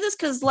you do this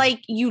because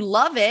like you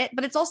love it,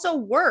 but it's also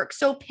work.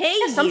 So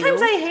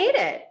sometimes I hate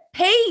it.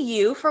 Pay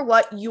you for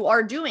what you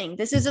are doing.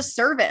 This is a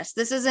service.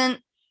 This isn't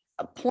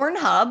a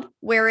Pornhub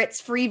where it's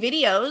free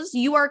videos.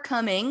 You are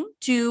coming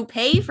to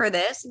pay for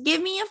this.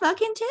 Give me a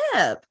fucking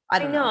tip. I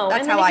don't know.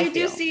 That's how I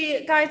feel.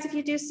 If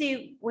you do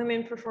see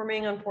women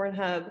performing on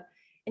Pornhub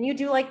and you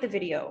do like the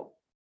video,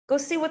 go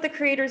see what the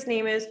creator's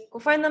name is. Go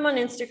find them on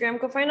Instagram.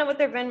 Go find out what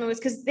their Venmo is,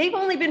 because they've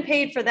only been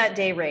paid for that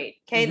day rate.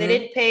 Okay,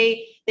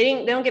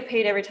 they don't get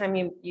paid every time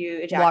you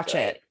ejaculate. Watch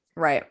it,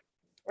 right?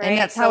 And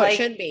that's how it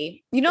should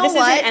be. You know this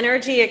what? This is an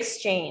energy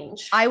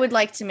exchange. I would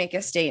like to make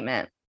a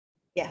statement.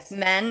 Yes,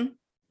 men,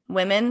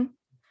 women,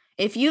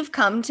 if you've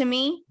come to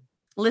me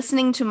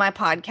listening to my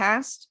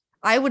podcast,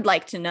 I would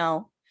like to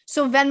know.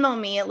 So Venmo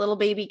me at Little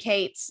Baby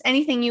Kate's.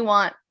 Anything you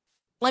want,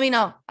 let me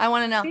know. I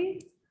want to know.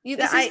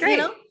 This is great. You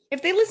know?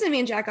 If they listen to me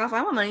and jack off,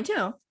 I want money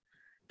too.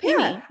 Pay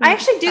me. I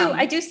actually do.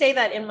 I do say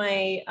that in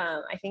my,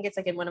 I think it's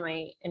like in one of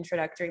my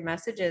introductory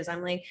messages.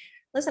 I'm like,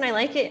 listen, I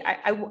like it.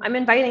 I'm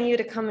inviting you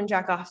to come and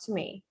jack off to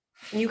me.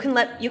 And you can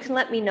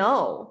let me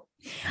know.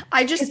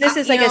 This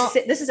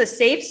is a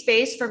safe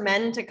space for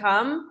men to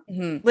come,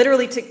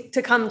 literally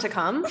to come.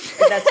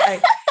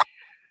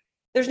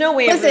 There's no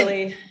way.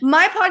 Listen,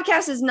 my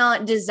podcast is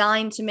not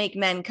designed to make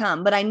men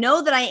come, but I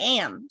know that I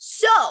am.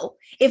 So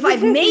if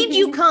I've made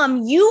you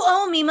come, you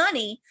owe me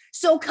money.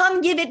 So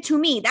come give it to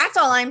me. That's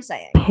all I'm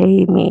saying.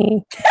 Pay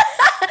me.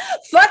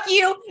 Fuck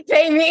you.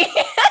 Pay me.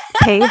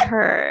 Pay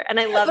her. And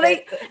I love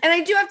it. And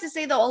I do have to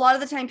say though, a lot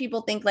of the time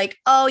people think like,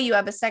 oh, you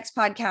have a sex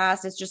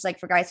podcast. It's just like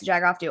for guys to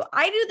jack off to.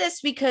 I do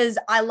this because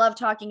I love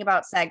talking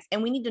about sex,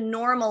 and we need to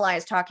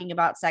normalize talking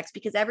about sex,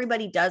 because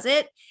everybody does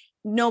it.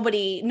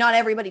 Not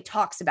everybody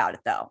talks about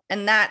it though.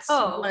 And that's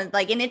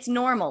and it's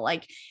normal.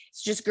 Like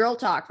it's just girl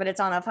talk, but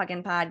it's on a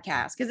fucking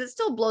podcast, because it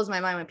still blows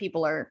my mind when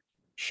people are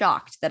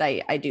shocked that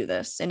I do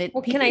this. And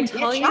can I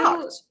tell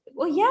you?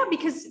 Well, yeah,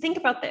 because think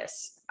about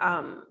this.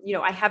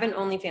 I have an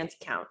OnlyFans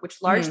account,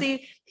 which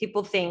largely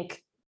people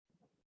think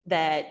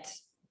that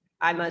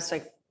I must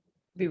like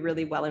be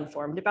really well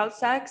informed about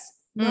sex.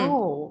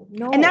 No.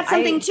 And that's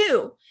something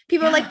too.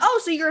 People are like,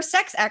 oh, so you're a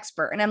sex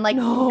expert. And I'm like,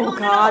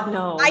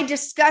 no. I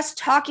discuss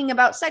talking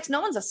about sex. No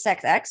one's a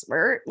sex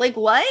expert. Like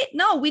what?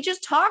 No, we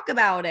just talk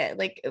about it.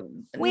 Like,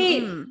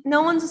 wait,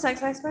 no one's a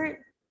sex expert?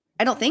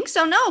 I don't think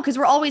so. No, because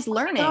we're always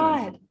learning.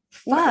 God.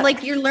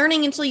 Like you're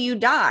learning until you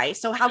die.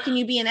 So how can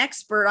you be an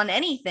expert on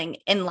anything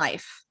in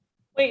life?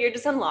 Wait, you're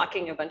just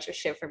unlocking a bunch of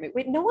shit for me.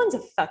 Wait, no one's a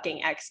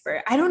fucking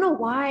expert. I don't know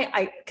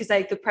why. Because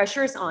the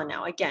pressure is on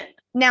now. Again,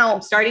 now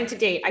I'm starting to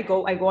date. I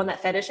go on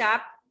that fetish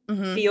app,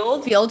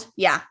 Field.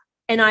 Yeah.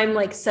 And I'm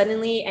like,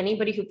 suddenly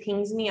anybody who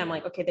pings me, I'm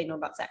like, okay, they know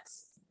about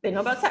sex.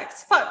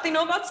 Fuck, they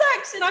know about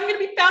sex. And I'm going to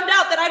be found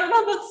out that I don't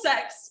know about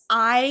sex.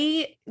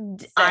 I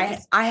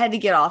had to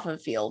get off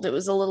of Field. It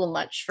was a little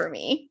much for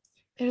me.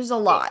 There's a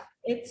lot.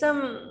 It's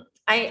every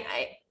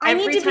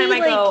time I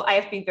go, I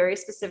have to be very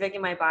specific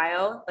in my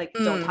bio. Like,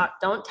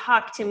 don't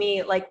talk to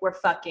me like we're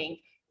fucking.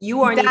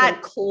 You aren't even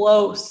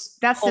close.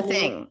 That's the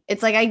thing.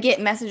 It's like I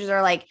get messages that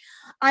are like,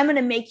 I'm going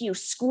to make you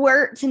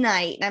squirt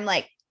tonight. And I'm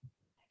like,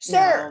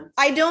 sir,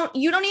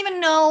 you don't even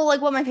know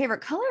like what my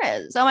favorite color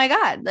is. Oh my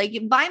God. Like,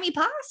 buy me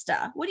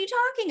pasta. What are you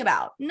talking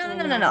about?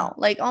 No.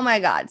 Like, oh my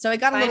God. So it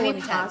got a little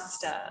intense.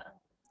 Pasta.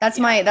 That's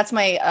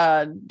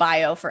my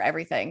bio for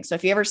everything. So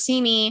if you ever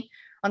see me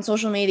on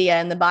social media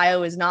and the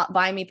bio is not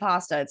buy me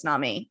pasta, it's not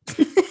me.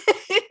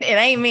 It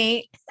ain't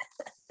me.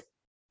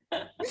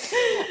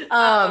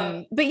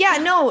 But yeah,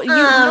 no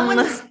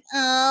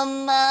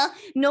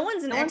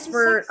one's an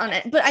expert on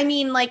it. But I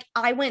mean, like,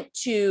 I went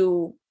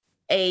to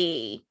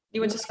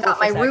got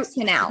my root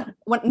canal.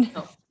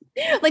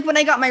 Like when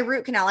I got my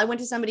root canal, I went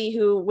to somebody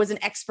who was an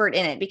expert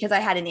in it because I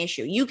had an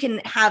issue. You can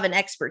have an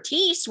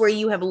expertise where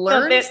you have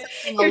learned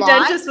something a lot. Your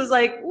dentist was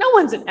like, no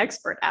one's an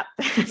expert at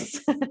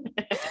this. I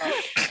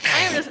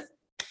am just.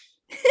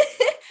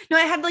 No,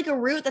 I had like a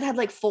root that had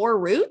like 4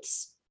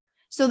 roots.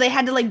 So they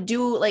had to like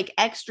do like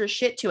extra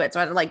shit to it. So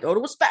I had to like go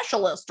to a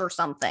specialist or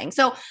something.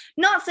 So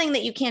not saying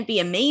that you can't be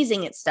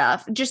amazing at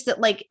stuff, just that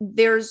like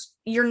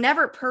you're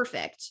never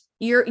perfect.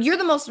 You're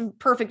the most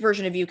perfect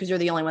version of you because you're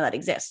the only one that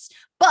exists.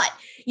 But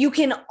you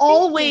can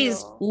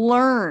always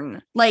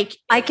learn. Like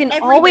I can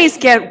always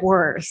get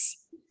worse.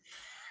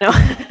 No,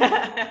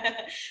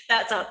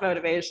 that's not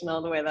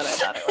motivational the way that I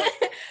thought it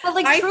was. But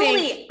like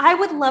truly, I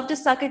would love to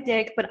suck a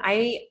dick, but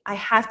I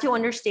have to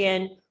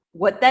understand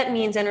what that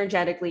means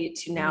energetically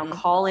to now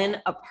call in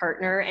a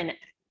partner, and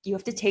you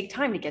have to take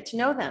time to get to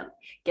know them,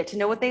 get to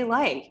know what they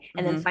like,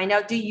 and then find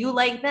out, do you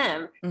like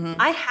them?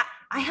 I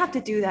have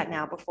to do that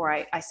now before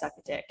I suck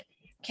a dick.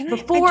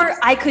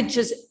 I could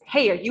just,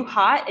 hey, are you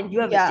hot and you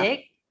have a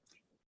dick?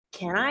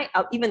 Can I?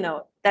 Even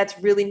though that's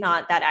really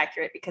not that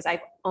accurate because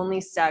I've only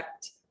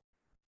sucked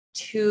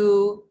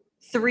 3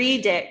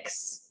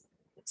 dicks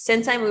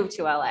since I moved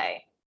to LA.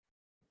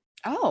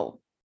 Oh,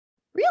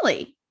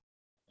 really?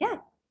 Yeah.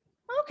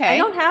 Okay. I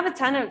don't have a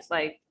ton of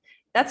like,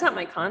 that's not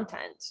my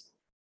content.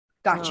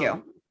 Got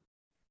you.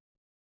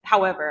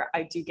 However,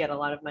 I do get a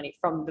lot of money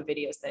from the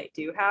videos that I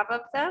do have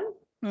of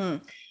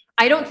them.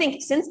 I don't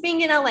think since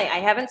being in LA, I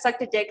haven't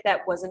sucked a dick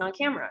that wasn't on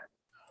camera.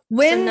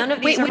 When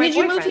did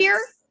you move here?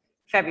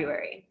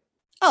 February.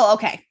 Oh,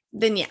 okay.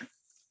 Then yeah.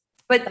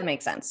 But that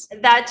makes sense.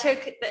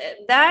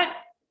 That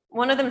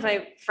one of them is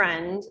my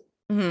friend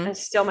and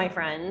still my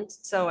friend.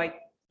 So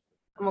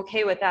I'm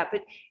okay with that.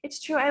 But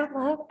it's true. I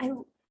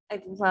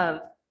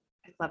love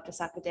to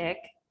suck a dick,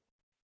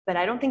 but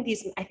I think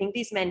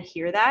these men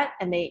hear that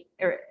and they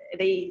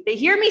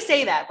hear me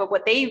say that, but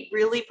what they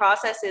really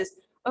process is,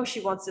 oh,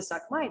 she wants to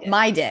suck my dick.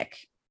 My dick.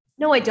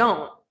 No, I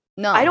don't.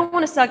 No, I don't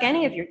want to suck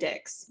any of your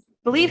dicks.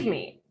 Believe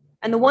me.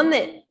 And the one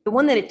that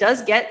it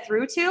does get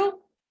through to,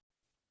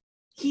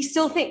 he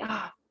still think,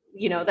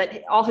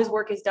 that all his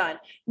work is done.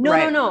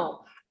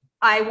 No.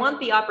 I want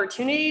the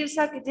opportunity to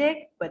suck a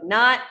dick, but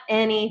not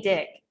any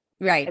dick.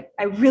 Right.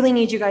 I really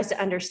need you guys to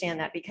understand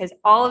that because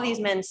all of these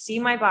men see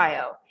my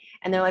bio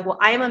and they're like, well,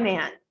 I am a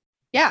man.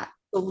 Yeah.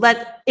 So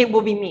it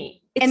will be me.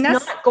 It's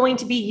not going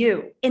to be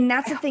you. And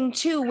that's the thing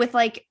too, with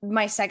like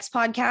my sex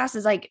podcast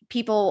is like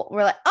people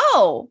were like,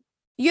 oh,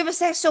 you have a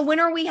sex. So when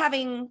are we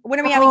having sex?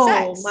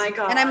 Oh my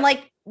God. And I'm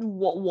like,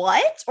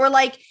 what? Or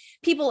like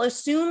people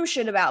assume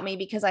shit about me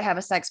because I have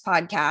a sex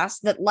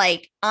podcast that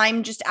like,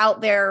 I'm just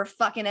out there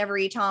fucking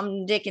every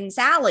Tom, Dick, and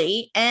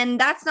Sally. And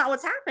that's not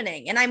what's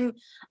happening. And I'm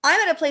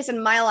at a place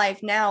in my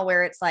life now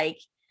where it's like,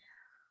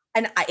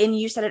 and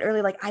you said it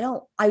earlier, like,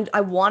 I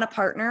want a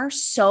partner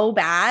so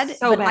bad,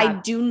 but I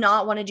do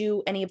not want to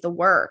do any of the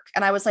work.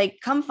 And I was like,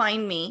 come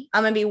find me.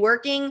 I'm going to be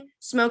working,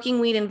 smoking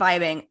weed and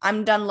vibing.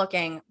 I'm done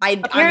looking.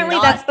 Apparently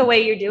that's the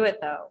way you do it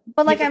though.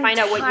 But like, I'm find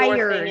tired. Out what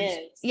your thing is.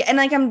 Yeah. And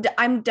like,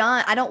 I'm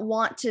done. I don't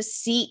want to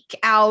seek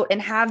out and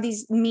have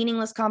these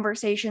meaningless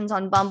conversations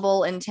on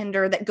Bumble and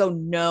Tinder that go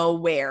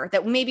nowhere,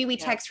 that maybe we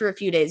text for a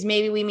few days,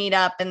 maybe we meet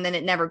up and then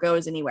it never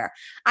goes anywhere.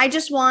 I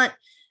just want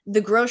the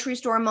grocery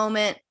store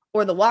moment,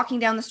 or the walking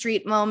down the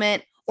street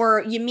moment,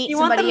 or you meet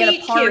somebody at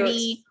a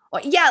party.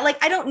 Yeah, like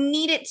I don't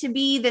need it to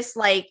be this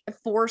like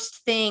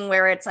forced thing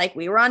where it's like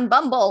we were on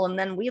Bumble and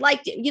then we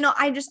liked it.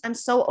 I'm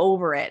so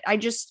over it. I'm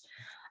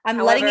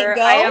letting it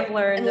go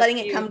and letting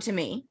it come to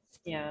me.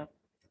 Yeah.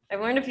 I've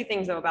learned a few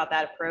things though about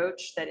that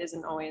approach that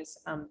isn't always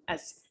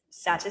as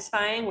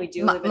satisfying. We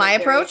do live in my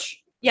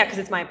approach? Yeah, because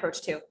it's my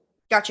approach too.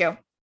 Got you.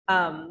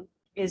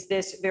 Is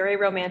this very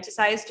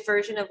romanticized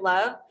version of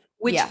love?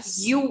 Which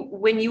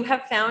when you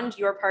have found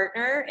your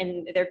partner,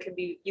 and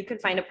you can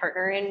find a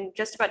partner in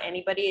just about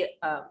anybody,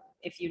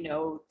 if you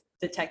know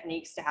the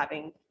techniques to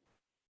having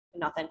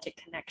an authentic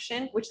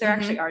connection, which there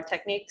actually are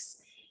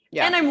techniques.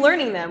 Yeah. And I'm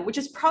learning them, which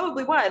is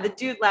probably why the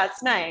dude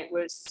last night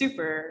was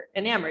super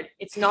enamored.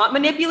 It's not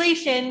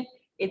manipulation.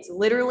 It's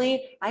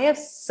literally, I have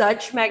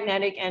such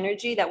magnetic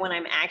energy that when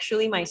I'm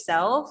actually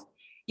myself,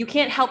 you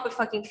can't help but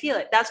fucking feel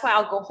it. That's why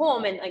I'll go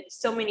home and like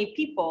so many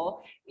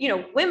people,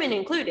 women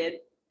included,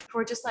 who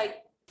are just like,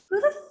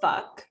 who the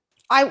fuck?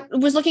 I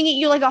was looking at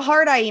you like a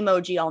heart eye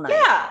emoji all night.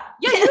 Yeah.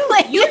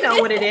 You know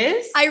what it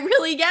is. I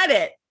really get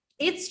it.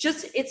 It's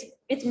just,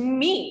 it's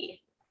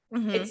me.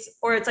 It's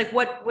like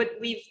what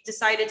we've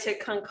decided to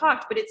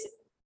concoct, but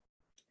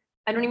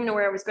I don't even know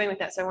where I was going with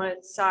that. So I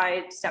want to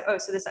sidestep. Oh,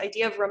 so this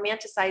idea of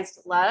romanticized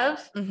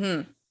love,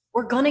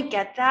 we're going to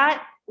get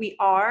that. We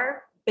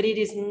are, but it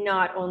is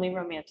not only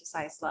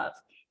romanticized love.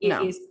 It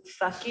is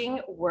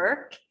fucking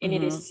work, and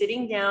it is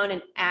sitting down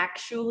and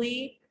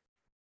actually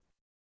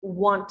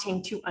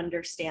wanting to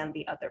understand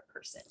the other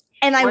person.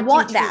 And I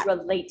want that. To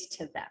relate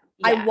to them.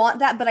 Yeah. I want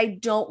that, but I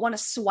don't want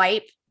to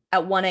swipe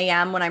at 1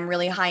 a.m. when I'm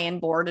really high and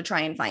bored to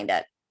try and find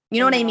it. You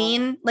know what I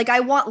mean? Like,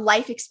 I want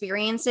life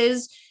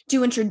experiences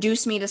to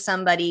introduce me to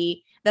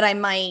somebody that I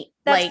might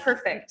That's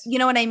perfect. You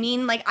know what I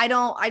mean? Like, I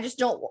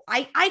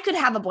could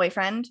have a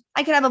boyfriend.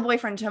 I could have a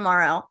boyfriend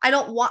tomorrow.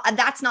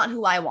 That's not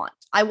who I want.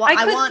 I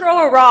could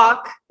throw a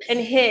rock and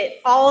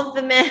hit all of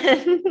the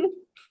men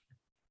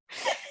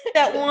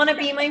that want to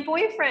be my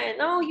boyfriend.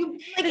 No, you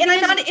like, and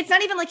it's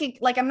not even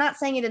like I'm not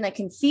saying it in a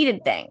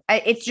conceited thing.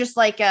 It's just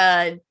like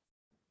I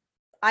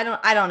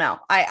don't know.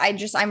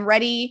 I'm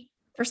ready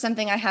for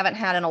something I haven't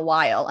had in a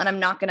while, and I'm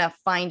not going to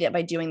find it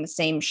by doing the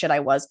same shit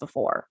I was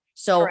before.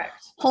 So Correct.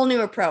 Whole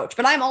new approach,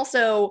 but I'm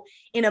also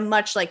in a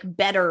much like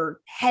better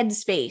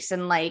headspace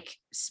and like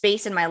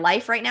space in my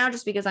life right now,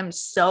 just because I'm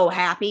so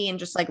happy and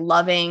just like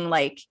loving,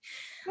 like,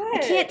 Good. I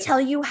can't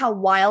tell you how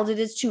wild it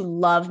is to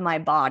love my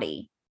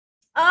body.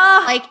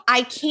 Like,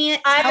 I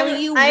can't tell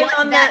you what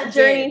I'm on that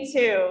journey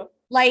too.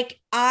 Like,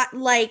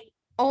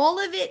 all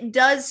of it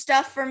does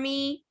stuff for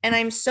me, and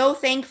I'm so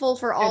thankful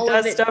for all of it.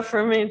 It does stuff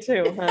for me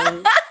too,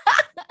 hun.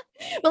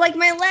 But like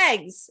my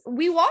legs,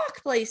 we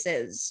walk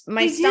places.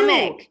 My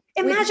stomach.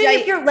 Imagine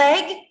if your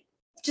leg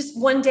just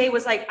one day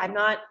was like, I'm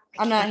not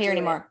here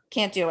anymore.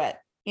 Can't do it.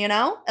 You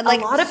know? And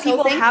like a lot of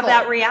people have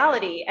that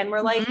reality, and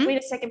we're like, wait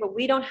a second, but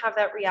we don't have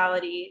that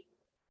reality.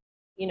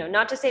 You know,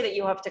 not to say that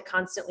you have to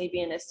constantly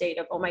be in a state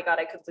of, oh my God,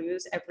 I could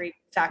lose every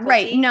faculty.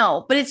 Right.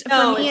 No, but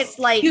for me, it's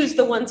like, use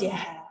the ones you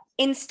have.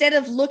 Instead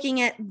of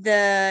looking at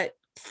the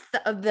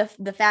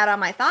fat on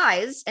my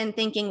thighs and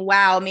thinking,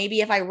 wow, maybe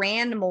if I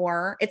ran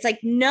more, it's like,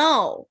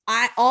 no,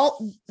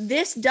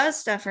 this does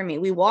stuff for me.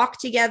 We walk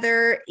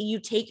together. You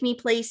take me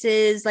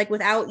places. Like,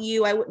 without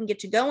you, I wouldn't get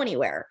to go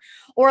anywhere.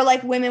 Or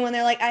like women, when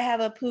they're like, I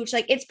have a pooch,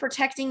 like, it's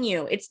protecting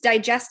you. It's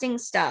digesting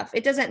stuff.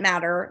 It doesn't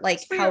matter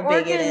like how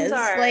big it is.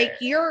 Like,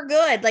 you're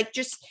good. Like,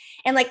 just,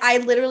 and like, I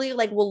literally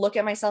like will look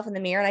at myself in the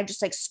mirror and I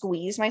just like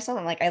squeeze myself.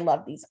 I'm like, I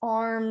love these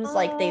arms.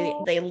 Like,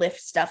 they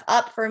lift stuff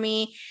up for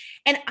me.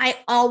 And I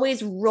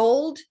always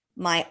rolled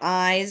my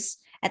eyes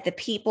at the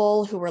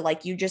people who were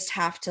like, you just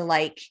have to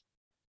like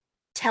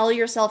tell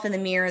yourself in the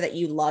mirror that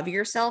you love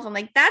yourself. I'm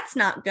like, that's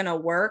not going to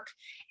work.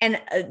 And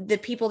the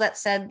people that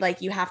said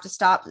like, you have to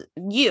stop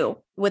you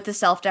with the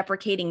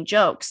self-deprecating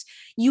jokes,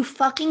 you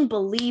fucking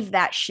believe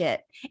that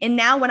shit. And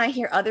now when I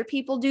hear other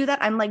people do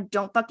that, I'm like,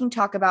 don't fucking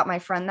talk about my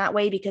friend that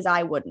way, because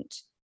I wouldn't.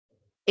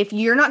 If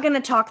you're not going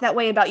to talk that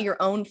way about your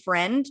own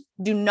friend,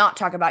 do not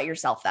talk about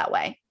yourself that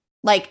way.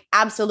 Like,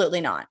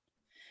 absolutely not.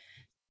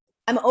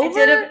 I'm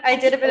over. I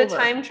did a bit of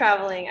time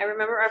traveling. I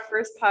remember our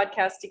first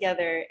podcast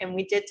together, and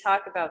we did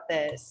talk about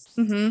this.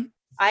 Mm-hmm.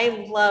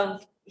 I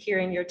love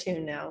hearing your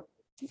tune now.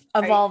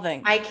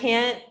 Evolving. I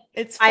can't.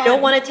 It's fun. I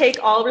don't want to take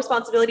all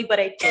responsibility, but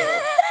I do.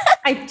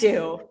 I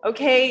do.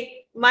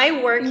 Okay.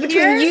 My work between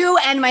here, you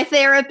and my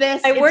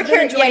therapist. I work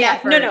here. Yeah.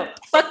 No.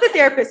 Fuck the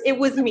therapist. It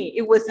was me.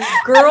 It was this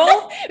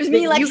girl. It was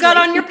me. Like, you got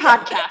on your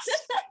podcast.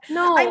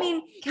 No, I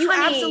mean, you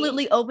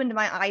absolutely opened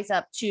my eyes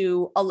up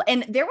to,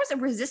 and there was a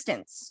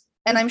resistance.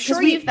 And I'm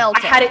sure you felt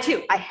it. I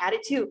had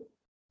it too.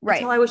 Right.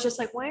 Until I was just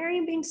like, why are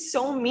you being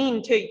so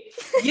mean to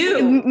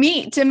you?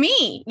 To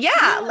me.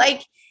 Yeah.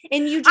 Like,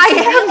 and you just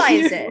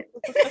realize it.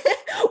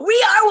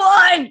 We are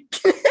one.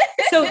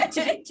 So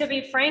to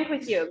be frank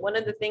with you, one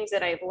of the things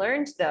that I've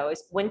learned though,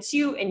 is once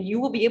you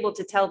will be able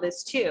to tell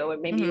this too,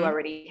 and maybe you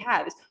already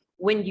have, is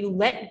when you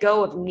let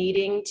go of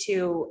needing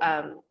to,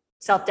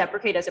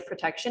 self-deprecate as a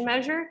protection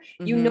measure,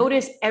 you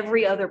notice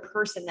every other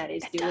person that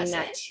is doing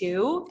that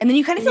too. And then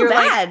you kind of feel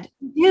bad.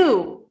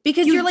 Like,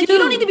 because you're like, you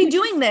don't need to be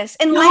doing this.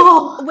 And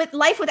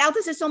life without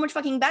this is so much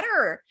fucking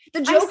better.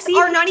 The jokes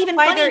are not even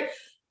funny.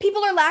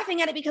 People are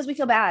laughing at it because we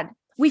feel bad.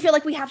 We feel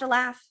like we have to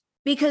laugh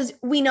because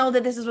we know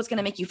that this is what's going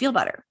to make you feel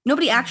better.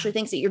 Nobody actually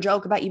thinks that your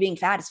joke about you being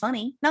fat is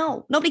funny.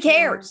 No, nobody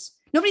cares.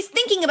 Nobody's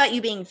thinking about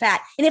you being fat.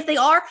 And if they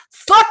are,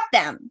 fuck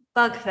them.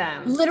 Fuck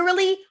them.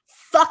 Literally,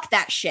 fuck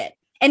that shit.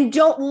 And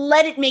don't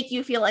let it make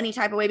you feel any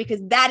type of way,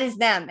 because that is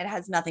them. It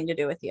has nothing to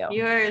do with you.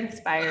 You're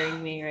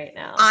inspiring me right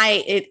now.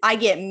 I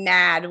get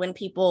mad when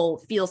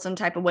people feel some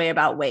type of way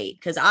about weight,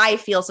 because I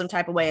feel some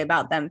type of way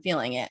about them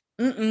feeling it.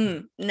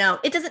 No,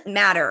 it doesn't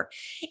matter.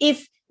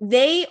 If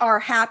they are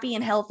happy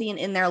and healthy and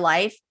in their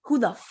life, who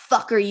the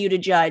fuck are you to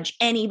judge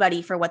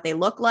anybody for what they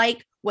look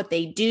like, what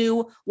they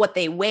do, what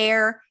they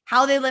wear,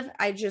 how they live?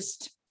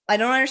 I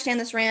don't understand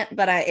this rant,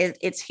 but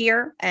it's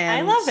here,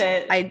 and I love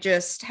it. I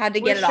just had to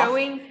get it off.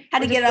 Had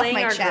to get it off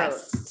my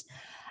chest. Growth.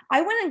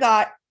 I went and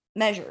got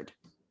measured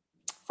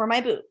for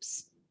my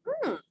boobs.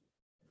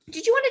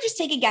 Did you want to just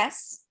take a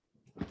guess?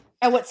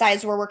 at what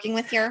size we're working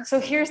with here? So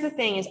here's the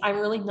thing is I'm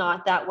really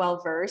not that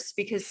well versed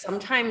because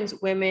sometimes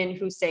women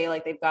who say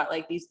like they've got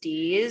like these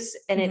D's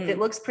and it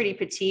looks pretty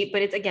petite,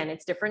 but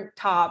it's different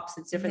tops.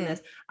 It's different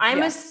this.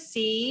 I'm a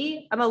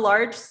C. I'm a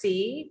large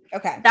C.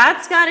 Okay.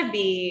 That's gotta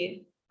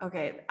be,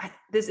 okay. I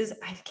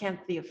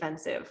can't be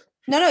offensive.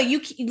 No,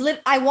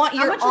 I want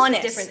your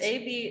honest. Difference? A,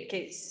 B,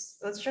 okay.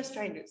 Let's just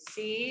try and do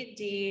C,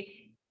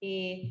 D,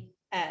 E,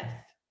 F.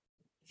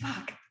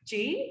 Fuck.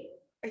 G?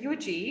 Are you a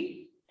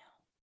G?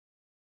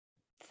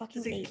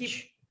 Fucking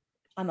H.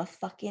 I'm a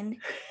fucking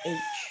H.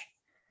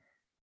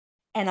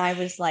 And I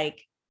was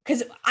like,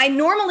 because I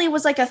normally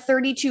was like a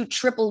 32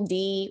 triple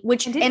D,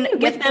 which and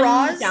with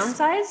bras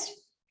downsized.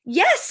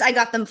 Yes, I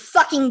got them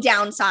fucking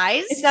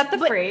downsized. Is that the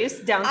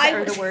phrase? Downsized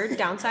or the word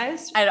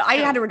downsized? I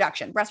had a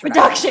reduction, breast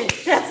reduction.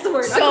 That's the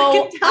word.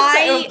 So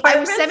I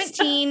was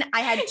 17. I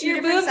had two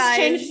different sizes.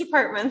 Changed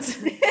departments.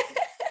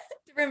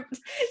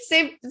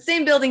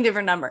 Same building,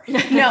 different number.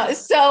 No,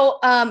 so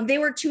they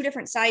were two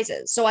different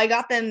sizes. So I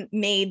got them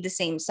made the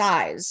same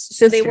size.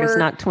 So Sisters, they were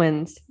not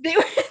twins.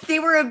 They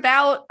were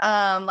about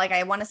like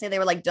I want to say they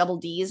were like double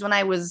D's when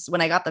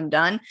I got them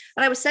done,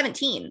 but I was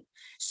 17.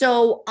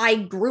 So I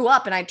grew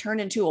up and I turned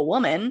into a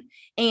woman.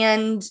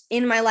 And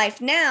in my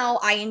life now,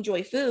 I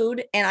enjoy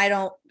food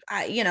and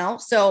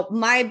so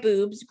my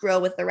boobs grow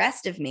with the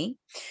rest of me.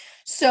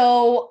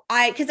 So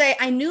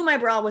I knew my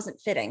bra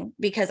wasn't fitting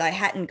because I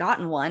hadn't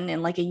gotten one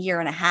in like a year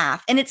and a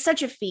half. And it's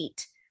such a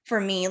feat for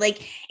me.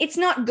 Like it's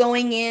not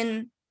going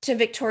in to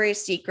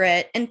Victoria's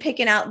Secret and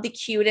picking out the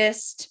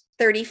cutest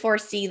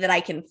 34C that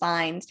I can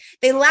find.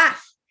 They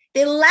laugh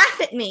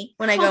at me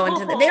when I go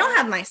into they don't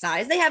have my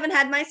size. They haven't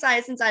had my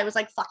size since I was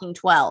like fucking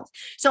 12.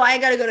 So I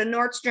got to go to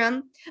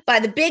Nordstrom,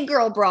 buy the big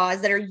girl bras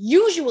that are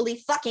usually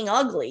fucking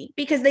ugly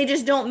because they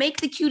just don't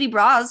make the cutie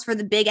bras for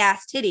the big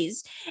ass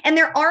titties. And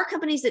there are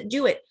companies that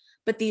do it,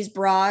 but these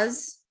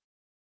bras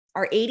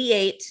are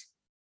 $88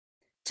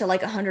 to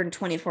like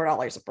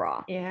 $124 a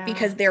bra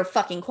because they're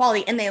fucking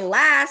quality and they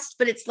last,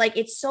 but it's like,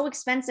 it's so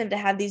expensive to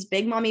have these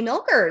big mommy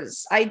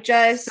milkers.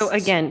 So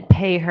again,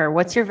 pay her.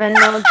 What's your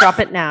Venmo? Drop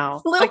it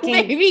now. Little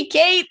baby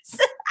Kate's.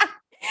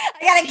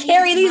 I gotta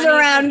carry these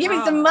around. Give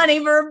me some money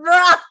for a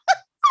bra.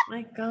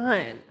 My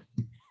God.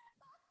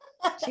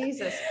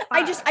 Jesus.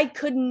 I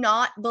could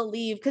not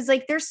believe because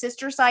like there's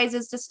sister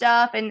sizes to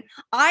stuff. And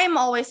I'm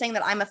always saying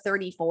that I'm a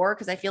 34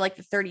 because I feel like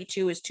the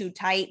 32 is too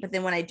tight. But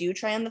then when I do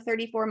try on the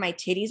 34, my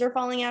titties are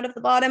falling out of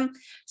the bottom.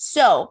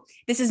 So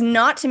this is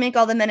not to make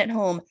all the men at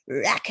home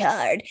rock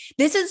hard.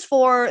 This is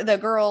for the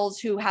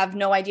girls who have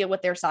no idea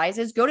what their size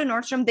is. Go to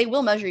Nordstrom. They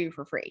will measure you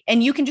for free.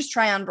 And you can just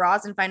try on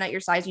bras and find out your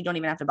size. You don't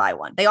even have to buy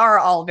one. They are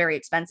all very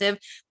expensive,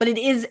 but it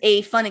is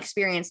a fun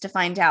experience to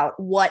find out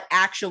what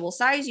actual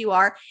size you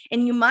are.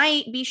 And you might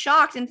be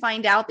shocked and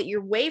find out that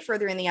you're way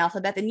further in the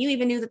alphabet than you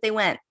even knew that they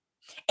went.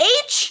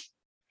 H.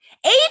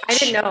 I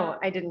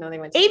didn't know they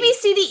went to A, B,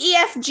 C, D, E,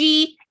 F,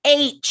 G,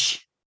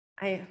 H.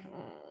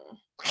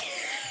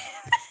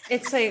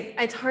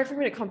 It's hard for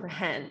me to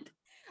comprehend.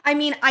 I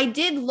mean, I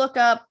did look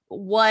up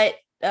what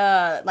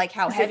like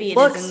how heavy it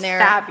is in there.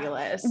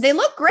 Fabulous. They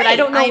look great. But I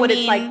don't know what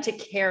it's like to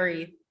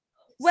carry.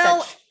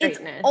 Well, it's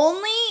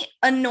only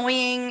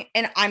annoying.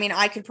 And I mean,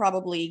 I could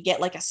probably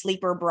get like a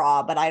sleeper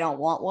bra, but I don't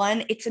want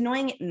one. It's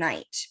annoying at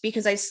night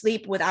because I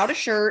sleep without a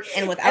shirt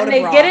and without a bra.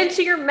 And they get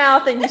into your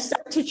mouth and you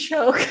start to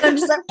choke. I'm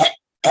just like,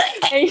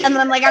 and then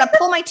I'm like, I gotta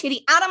pull my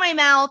titty out of my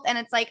mouth. And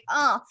it's like,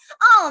 oh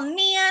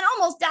man,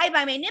 almost died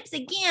by my nips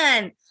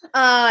again.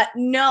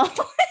 No,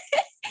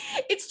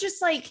 it's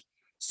just like,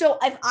 so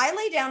if I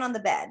lay down on the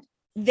bed,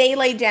 they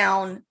lay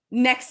down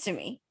next to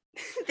me.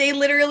 They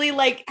literally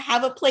like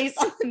have a place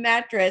on the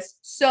mattress.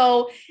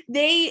 So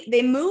they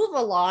move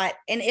a lot.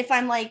 And if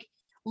I'm like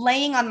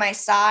laying on my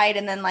side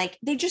and then like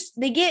they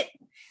get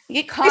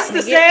caught. It's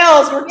the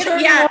sails. We're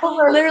turning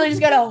over. Literally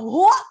just gotta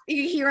whoop.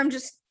 You hear them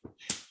just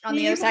on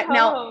the other side.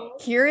 Now,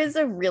 here is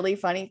a really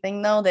funny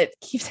thing though that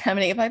keeps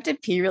happening. If I have to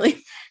pee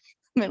really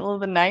middle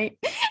of the night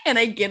and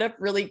I get up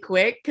really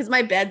quick because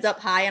my bed's up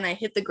high and I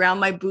hit the ground,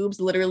 my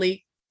boobs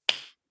literally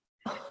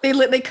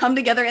they come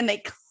together and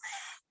they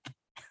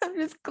I'm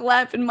just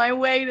clapping my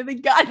way to the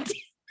goddamn.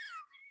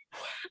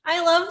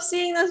 I love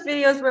seeing those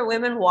videos where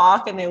women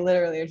walk and they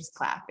literally are just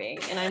clapping.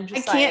 And I'm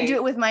just I can't do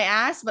it with my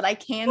ass, but I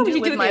can do it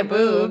with my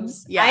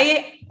boobs.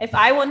 Yeah. If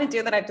I want to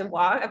do that, I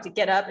have to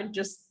get up and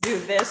just do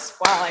this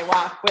while I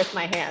walk with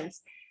my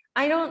hands.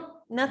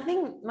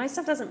 My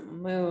stuff doesn't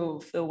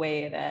move the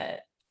way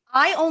that.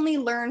 I only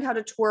learned how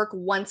to twerk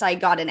once I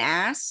got an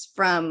ass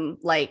from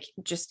like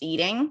just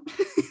eating.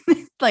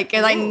 Like,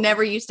 cause I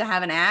never used to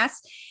have an ass.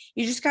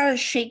 You just gotta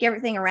shake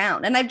everything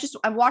around. And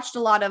I've watched a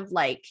lot of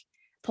like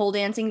pole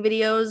dancing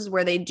videos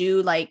where they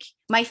do like,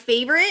 my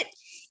favorite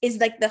is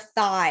like the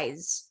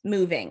thighs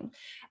moving.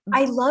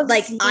 I love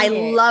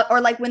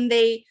or like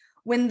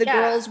when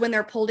girls, when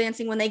they're pole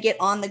dancing, when they get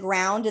on the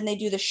ground and they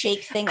do the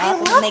shake thing up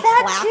and then they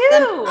clap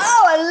them.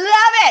 Oh, I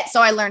love it.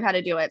 So I learned how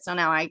to do it. So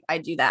now I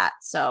do that.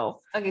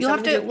 So okay,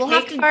 we'll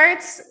have to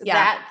parts,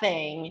 that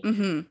thing.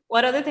 Mm-hmm.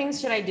 What other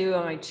things should I do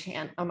on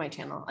my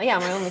channel? Yeah,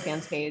 on my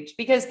OnlyFans page,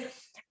 because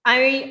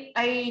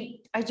I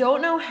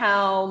don't know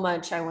how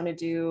much I want to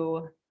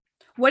do.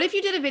 What if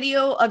you did a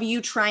video of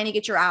you trying to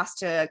get your ass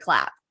to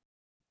clap?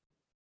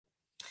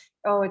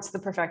 Oh, it's the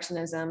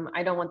perfectionism.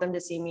 I don't want them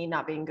to see me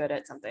not being good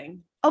at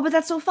something. Oh, but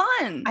that's so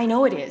fun. I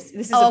know it is.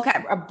 This is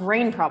a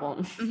brain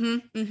problem.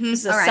 This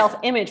is a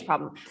self-image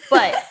problem.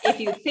 But if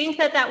you think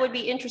that would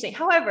be interesting,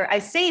 however, I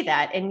say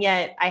that, and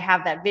yet I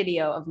have that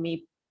video of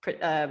me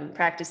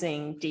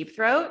practicing deep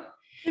throat.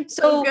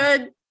 So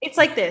good. It's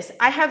like this.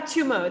 I have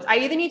two modes. I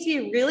either need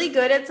to be really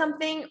good at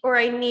something, or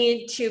I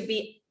need to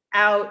be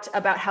out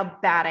about how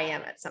bad I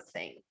am at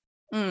something.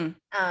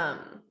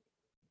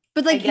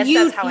 But like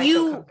that's how I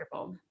feel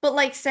comfortable. But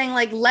like saying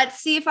like, let's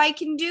see if I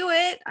can do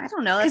it. I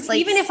don't know. Because like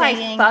even if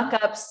I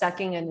fuck up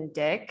sucking on a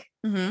dick,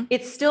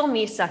 it's still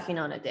me sucking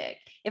on a dick.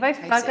 If I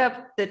fuck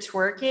up the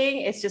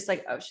twerking, it's just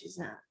like, oh,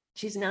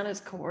 she's not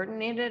as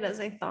coordinated as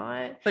I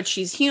thought. But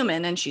she's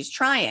human and she's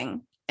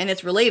trying, and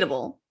it's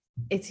relatable.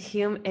 It's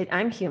human.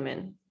 I'm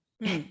human.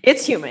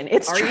 It's human.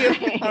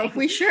 Are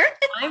we sure?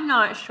 I'm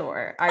not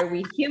sure. Are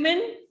we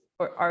human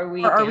or are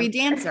we? Or are we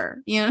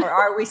dancer? Or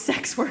are we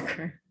sex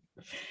worker?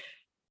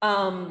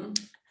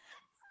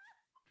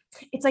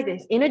 It's like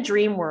this in a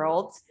dream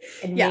world,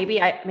 and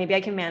maybe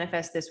I can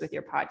manifest this with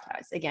your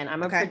podcast. Again,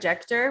 I'm a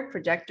projector.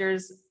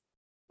 Projectors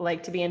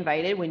like to be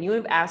invited. When you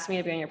have asked me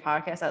to be on your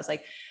podcast, I was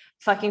like,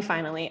 fucking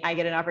finally, I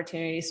get an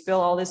opportunity to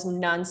spill all this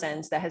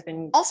nonsense that has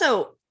been.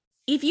 Also,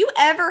 if you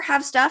ever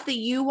have stuff that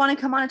you want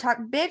to come on and talk,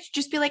 bitch,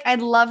 just be like,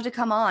 I'd love to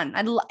come on.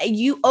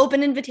 You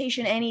open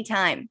invitation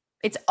anytime.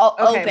 It's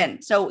open.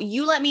 So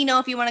you let me know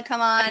if you want to come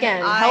on.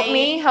 Again, help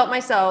me, help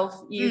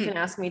myself. You can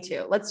ask me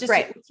too. Let's just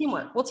do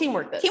teamwork. We'll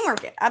teamwork this.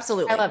 Teamwork it.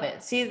 Absolutely. I love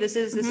it. See, this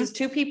is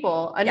two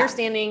people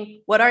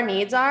understanding what our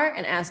needs are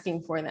and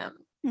asking for them.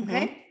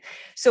 Okay.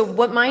 So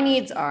what my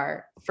needs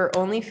are for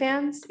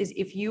OnlyFans is,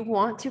 if you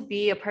want to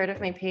be a part of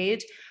my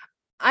page,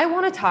 I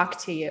want to talk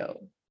to you.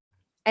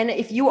 And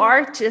if you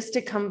are just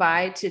to come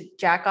by to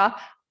jack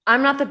off,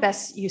 I'm not the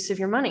best use of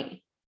your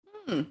money.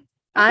 Okay.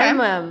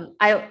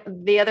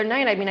 The other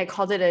night, I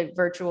called it a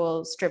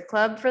virtual strip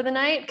club for the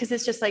night, because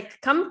it's just like,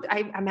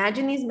 I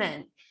imagine these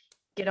men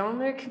get on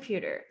their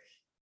computer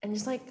and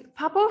just like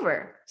pop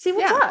over, see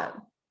what's up.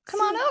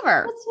 Come on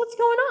over. What's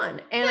going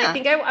on? And I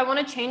think I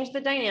want to change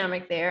the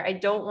dynamic there. I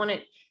don't want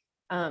it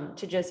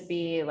to just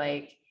be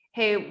like,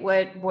 hey,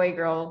 what boy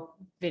girl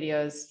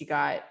videos you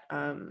got?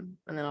 And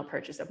then I'll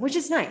purchase them, which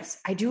is nice.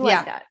 I do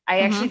like that. I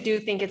actually do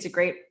think it's a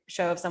great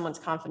show of someone's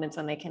confidence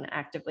when they can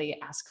actively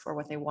ask for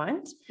what they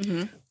want.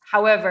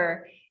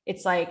 However,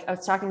 it's like, I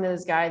was talking to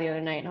this guy the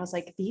other night and I was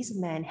like, these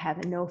men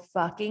have no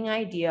fucking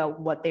idea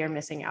what they are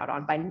missing out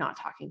on by not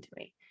talking to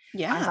me.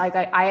 Yeah. I was like,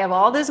 I have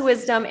all this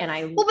wisdom and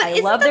I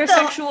love their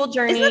sexual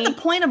journey. Isn't that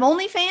the point of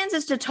OnlyFans,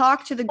 is to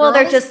talk to the girls? Well,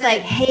 they're just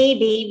like, hey,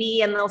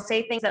 baby. And they'll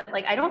say things that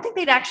like, I don't think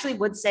they'd actually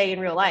would say in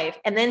real life.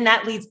 And then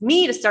that leads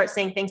me to start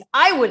saying things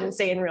I wouldn't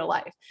say in real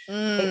life.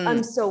 Like,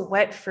 I'm so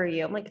wet for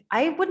you. I'm like,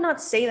 I would not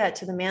say that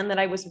to the man that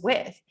I was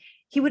with.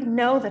 He would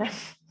know that I'm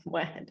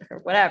wet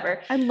or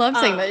whatever. I love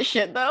saying that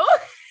shit though.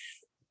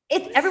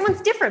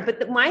 Everyone's different,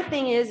 but my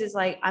thing is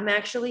like, I'm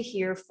actually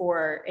here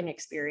for an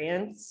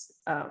experience.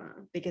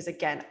 Because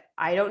again,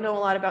 I don't know a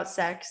lot about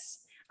sex.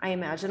 I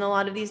imagine a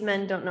lot of these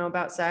men don't know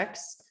about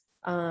sex.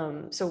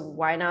 So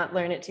why not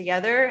learn it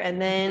together?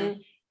 And then,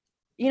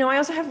 I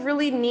also have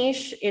really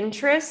niche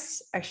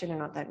interests. Actually, they're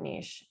not that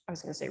niche. I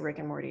was going to say Rick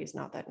and Morty is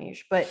not that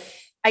niche, but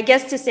I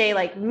guess to say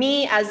like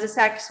me as a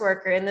sex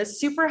worker and this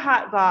super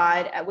hot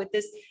bod with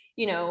this,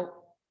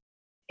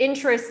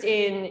 interest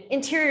in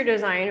interior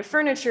design,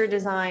 furniture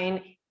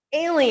design,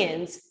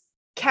 aliens,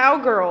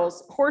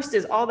 cowgirls,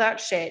 horses, all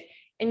that shit.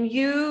 And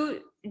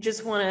you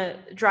just want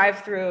to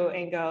drive through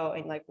and go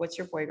and like, what's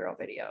your boy girl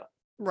video?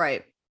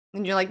 Right.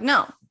 And you're like,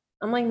 no.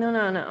 I'm like,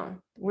 no.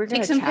 We're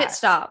going to take some pit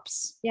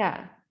stops.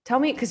 Yeah. Tell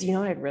me, because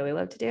what I'd really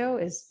love to do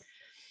is,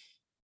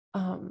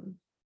 you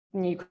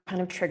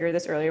kind of triggered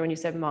this earlier when you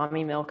said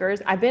mommy milkers.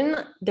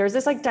 There's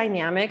this like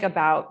dynamic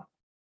about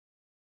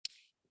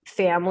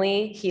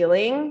family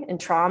healing and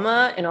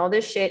trauma and all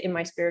this shit in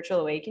my spiritual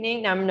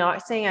awakening. Now, I'm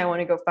not saying I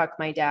want to go fuck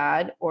my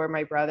dad or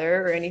my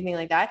brother or anything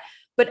like that,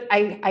 but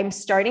I'm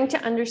starting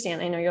to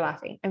understand. I know you're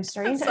laughing. I'm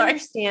starting to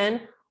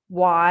understand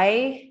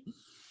why,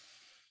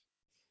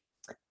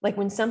 like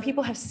when some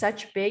people have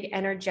such big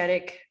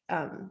energetic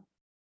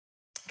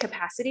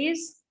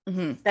capacities,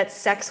 that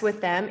sex with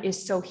them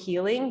is so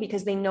healing,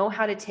 because they know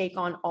how to take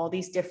on all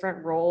these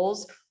different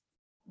roles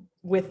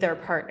with their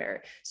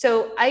partner.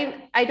 So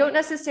I don't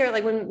necessarily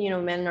like when,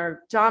 men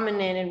are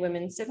dominant and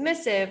women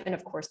submissive, and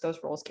of course those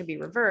roles can be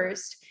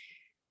reversed.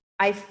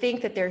 I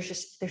think that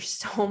there's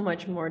so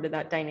much more to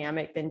that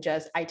dynamic than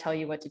just, I tell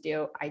you what to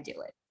do, I do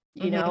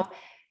it.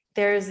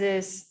 There's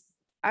this,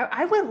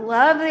 I would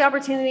love the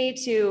opportunity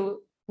to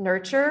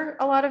nurture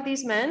a lot of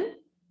these men.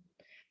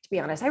 To be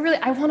honest, I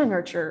want to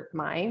nurture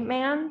my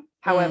man.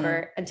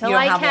 However, until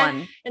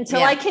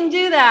I can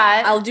do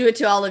that, I'll do it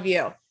to all of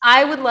you.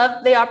 I would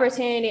love the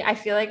opportunity. I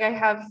feel like I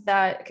have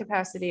that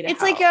capacity to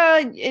It's help.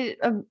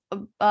 like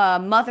a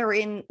mother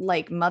in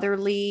like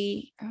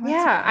motherly.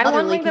 Yeah, I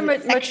want like the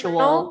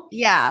maternal.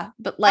 Yeah,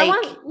 but like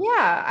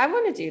I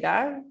want to do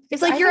that.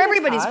 It's like you're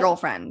everybody's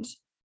girlfriend.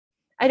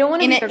 I don't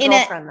want to be their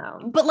girlfriend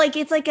though. But like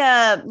it's like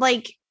a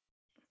like,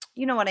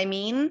 you know what I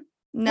mean?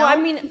 No, well,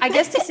 I mean, I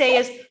guess to say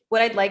is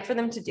what I'd like for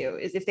them to do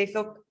is if they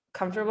feel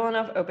comfortable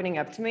enough opening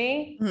up to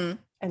me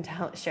and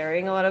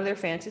sharing a lot of their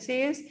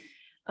fantasies.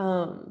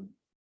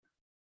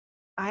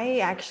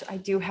 I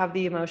do have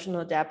the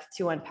emotional depth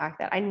to unpack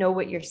that. I know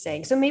what you're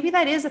saying. So maybe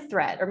that is a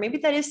threat, or maybe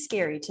that is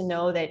scary to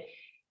know that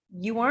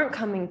you aren't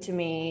coming to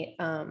me.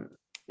 And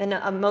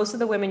most of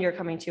the women you're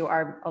coming to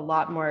are a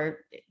lot more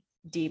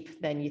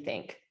deep than you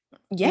think.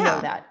 Yeah. You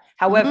know that.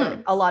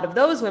 However, a lot of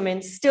those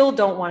women still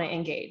don't want to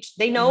engage.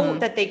 They know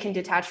that they can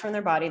detach from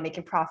their body and they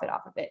can profit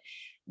off of it.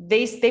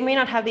 They may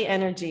not have the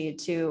energy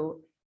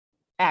to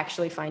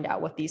actually find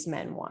out what these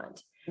men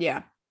want.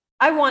 Yeah.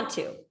 I want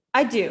to.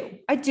 I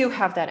do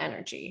have that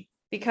energy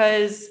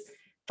because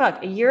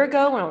a year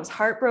ago when I was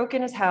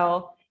heartbroken as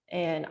hell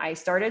and I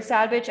started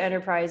Sad Bitch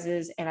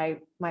Enterprises and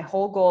my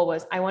whole goal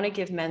was I want to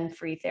give men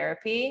free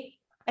therapy.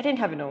 I didn't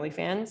have an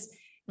OnlyFans.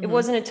 It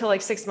wasn't until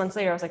like 6 months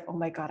later, I was like, oh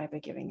my God, I've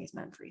been giving these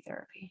men free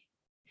therapy.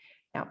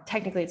 Now,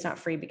 technically it's not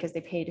free because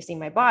they pay to see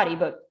my body,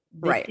 but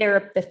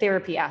the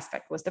therapy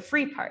aspect was the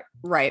free part.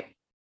 Right.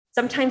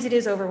 Sometimes it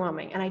is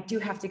overwhelming. And I do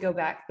have to go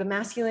back. The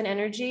masculine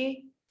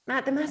energy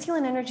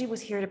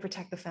was here to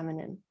protect the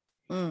feminine.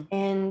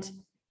 And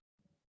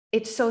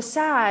it's so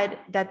sad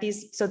that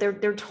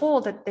they're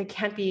told that they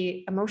can't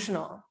be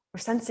emotional or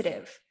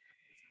sensitive.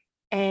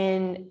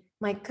 And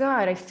my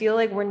God, I feel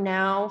like we're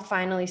now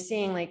finally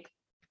seeing like,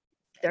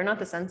 they're not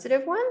the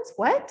sensitive ones.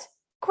 What?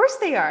 Of course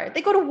they are.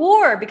 They go to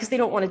war because they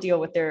don't want to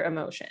deal with their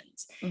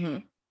emotions.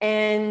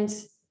 And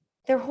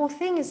their whole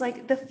thing is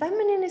like, the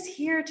feminine is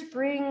here to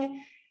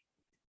bring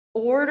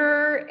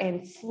order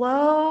and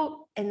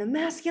flow, and the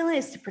masculine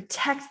is to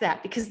protect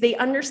that because they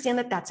understand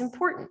that that's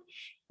important.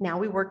 Now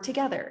we work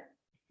together.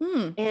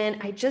 And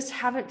I just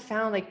haven't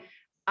found like,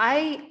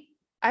 I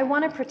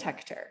want to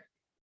protect her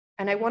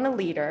and I want to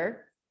lead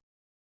her.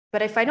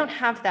 But if I don't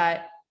have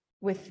that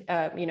with,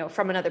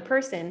 from another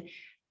person,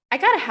 I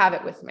got to have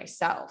it with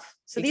myself.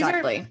 So these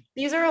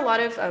are a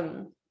lot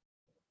of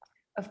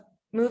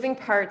moving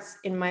parts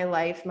in my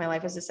life. My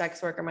life as a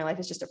sex worker, my life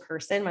is just a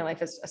person. My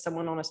life is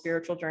someone on a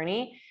spiritual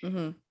journey.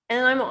 And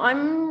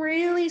I'm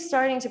really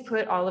starting to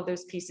put all of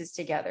those pieces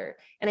together.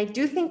 And I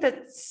do think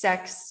that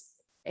sex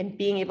and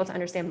being able to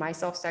understand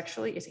myself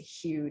sexually is a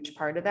huge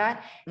part of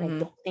that. And I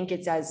don't think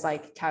it's as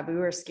like taboo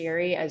or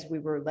scary as we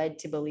were led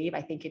to believe.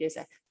 I think it is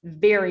a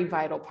very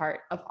vital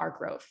part of our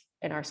growth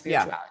and our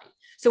spirituality.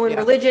 So when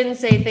religions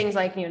say things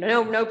like,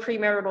 no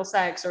premarital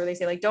sex, or they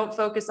say like, don't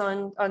focus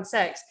on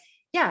sex.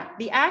 Yeah.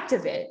 The act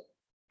of it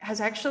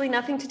has actually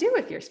nothing to do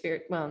with your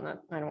spirit. Well,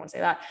 I don't want to say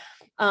that.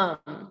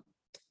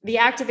 The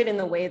act of it in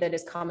the way that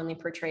is commonly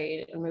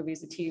portrayed in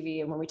movies and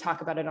TV. And when we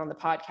talk about it on the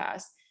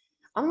podcast,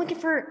 I'm looking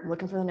for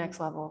the next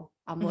level.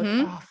 I'm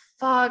looking,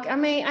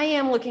 I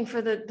am looking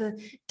for the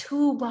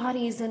two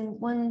bodies and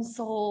one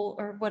soul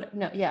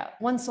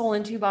one soul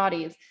and two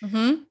bodies.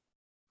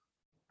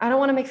 I don't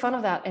want to make fun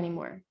of that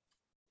anymore.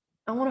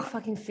 I want to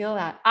fucking feel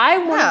that. I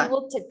want to be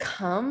able to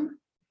come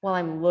while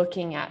I'm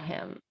looking at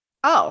him.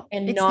 Oh,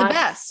 and it's not the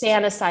best.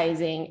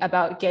 Fantasizing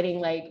about getting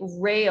like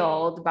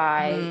railed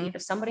by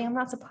somebody I'm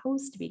not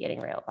supposed to be getting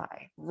railed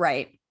by.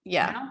 Right.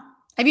 Yeah.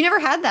 Have you never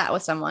had that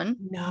with someone?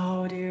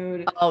 No,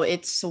 dude. Oh,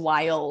 it's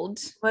wild.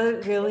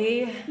 What,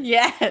 really?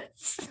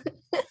 Yes.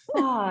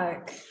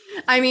 Fuck.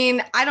 I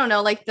mean, I don't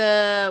know, like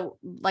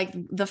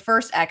the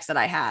first ex that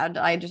I had,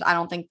 I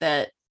don't think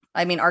that,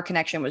 I mean, our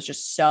connection was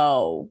just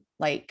so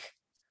like,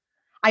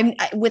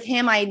 with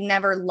him, I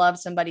never loved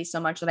somebody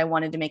so much that I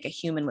wanted to make a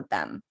human with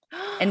them.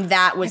 And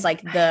that was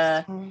like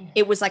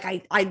it was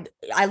like,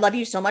 I love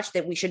you so much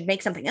that we should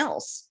make something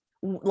else.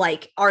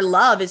 Like our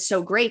love is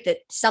so great that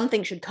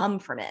something should come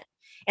from it.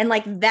 And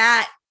like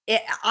that,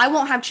 I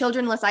won't have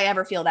children unless I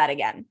ever feel that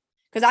again.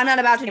 Cause I'm not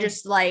about to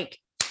just like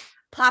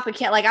pop a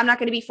kid. Like I'm not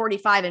going to be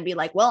 45 and be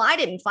like, well, I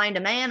didn't find a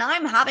man,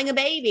 I'm having a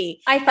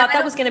baby. I thought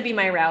that was going to be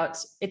my route.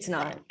 It's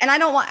not. And I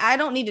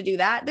don't need to do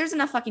that. There's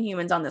enough fucking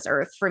humans on this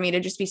earth for me to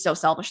just be so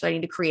selfish that I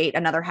need to create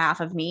another half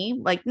of me.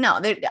 Like,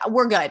 no,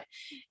 we're good.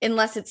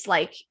 Unless it's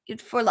like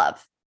for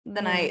love,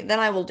 then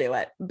I will do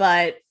it.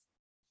 But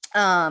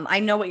I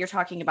know what you're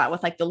talking about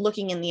with like the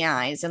looking in the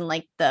eyes and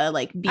like the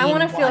like being. I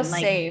want to feel like,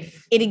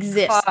 safe. It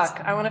exists.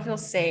 Fuck. I want to feel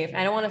safe.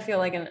 I don't want to feel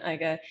like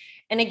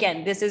and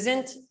again, this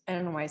isn't, I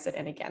don't know why I said,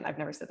 and again, I've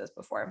never said this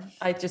before.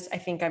 I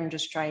think I'm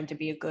just trying to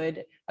be a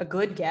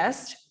good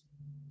guest.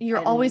 You're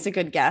always a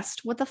good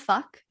guest. What the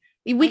fuck?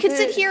 We could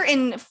sit here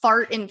and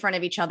fart in front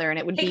of each other and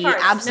it would be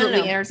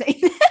absolutely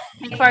entertaining.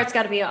 Fart's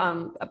got to be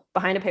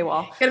behind a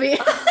paywall. Gotta be.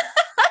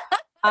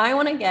 I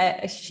want to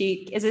get a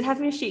sheet. Is it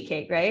having a sheet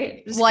cake,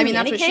 right? Well, I mean,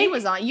 that's what she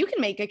was on. You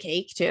can make a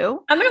cake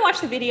too. I'm going to watch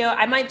the video.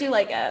 I might do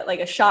like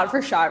a shot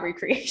for shot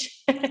recreation.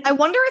 I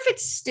wonder if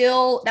it's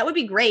still, that would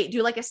be great.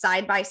 Do like a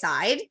side by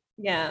side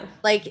Yeah.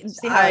 Like,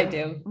 see how I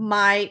do.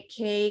 My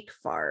cake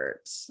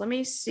farts. Let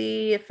me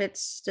see if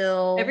it's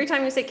still. Every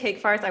time you say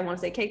cake farts, I want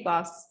to say Cake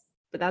Boss,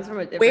 but that's from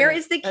a different. Where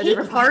is the Cake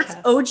Farts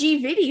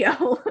OG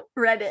video?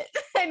 Reddit.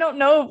 I don't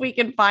know if we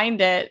can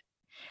find it.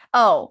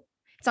 Oh,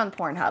 it's on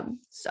Pornhub,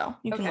 so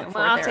you can look for it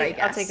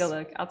there. I'll take a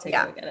look. I'll take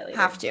a look at it later.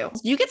 Have to.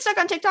 You get stuck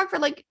on TikTok for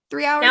like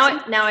 3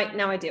 hours. Now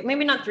I do.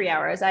 Maybe not 3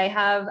 hours. I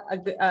have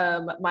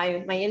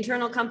my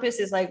internal compass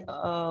is like,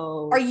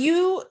 oh. Are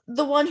you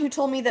the one who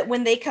told me that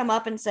when they come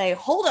up and say,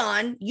 "Hold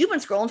on, you've been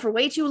scrolling for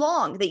way too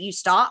long," that you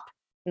stop?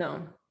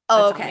 No.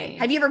 Oh, okay.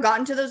 Have you ever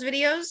gotten to those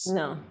videos?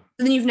 No.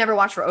 Then you've never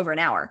watched for over an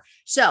hour.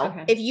 So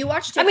if you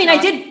watch TikTok, I mean, I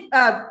did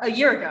a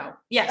year ago.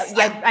 Yes.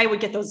 I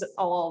would get those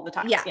all the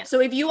time. Yeah.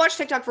 So if you watch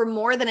TikTok for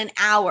more than an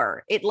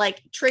hour, it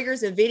like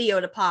triggers a video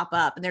to pop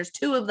up, and there's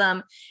 2 of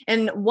them.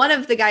 And one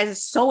of the guys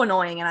is so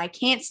annoying and I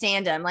can't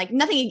stand him. Like,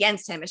 nothing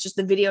against him. It's just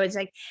the video is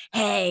like,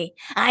 "Hey,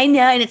 I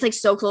know." And it's like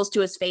so close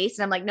to his face.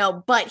 And I'm like,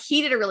 no, but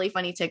he did a really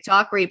funny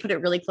TikTok where he put it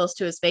really close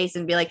to his face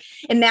and be like,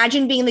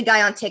 imagine being the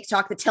guy on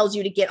TikTok that tells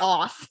you to get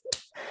off.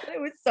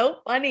 It was so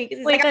funny because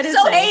he's like, "I'm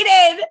so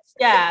hated."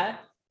 Yeah,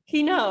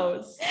 he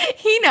knows.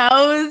 He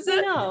knows. He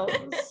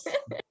knows.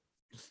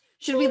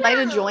 Should we light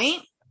a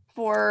joint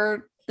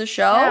for the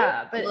show?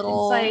 Yeah, but it's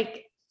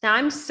like now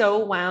I'm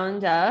so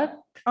wound up.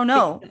 Oh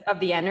no, of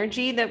the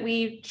energy that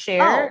we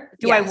share.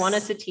 Do I want a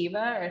sativa,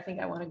 or I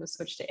think I want to go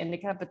switch to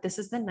indica? But this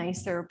is the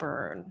nicer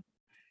burn.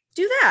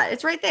 Do that.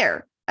 It's right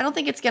there. I don't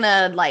think it's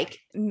gonna like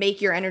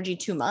make your energy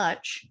too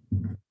much.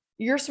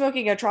 You're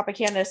smoking a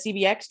Tropicana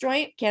CBX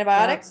joint,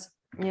 Cannabiotics.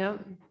 Yeah.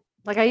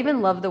 Like I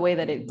even love the way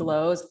that it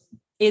glows.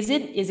 Is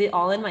it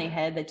all in my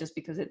head that just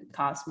because it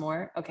costs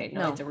more? Okay,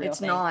 no, it's a real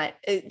thing. Not.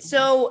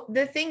 So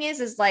the thing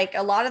is like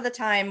a lot of the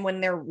time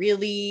when they're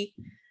really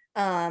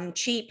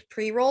cheap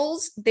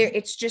pre-rolls,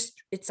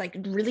 it's like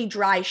really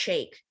dry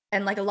shake.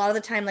 And like a lot of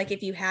the time, like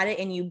if you had it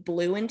and you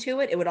blew into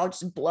it, it would all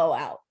just blow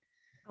out.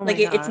 Oh like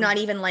it's not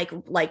even like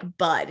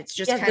bud. It's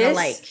just kind of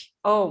like,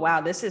 oh wow,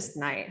 this is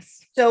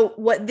nice. So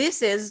what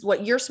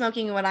you're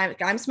smoking, what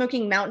I'm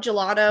smoking Mount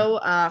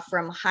Gelato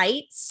from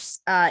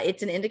Heights.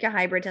 It's an indica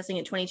hybrid testing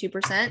at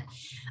 22%.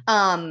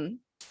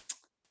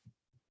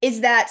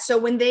 Is that so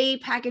when they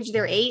package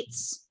their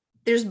 8s,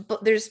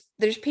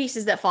 there's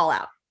pieces that fall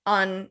out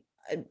on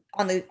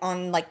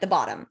like the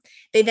bottom.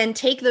 They then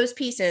take those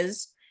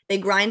pieces, they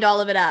grind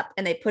all of it up,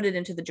 and they put it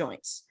into the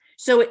joints.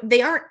 So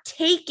they aren't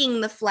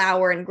taking the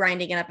flour and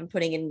grinding it up and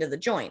putting it into the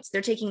joints.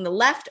 They're taking the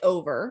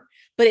leftover,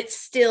 but it's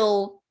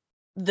still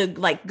the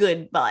like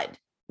good bud.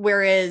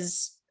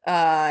 Whereas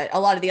a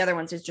lot of the other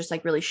ones is just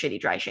like really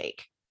shitty dry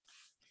shake.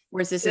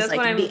 Whereas this is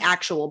like the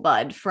actual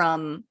bud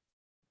from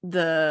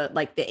the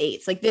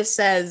 8s. Like this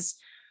says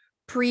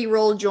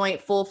pre-roll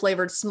joint, full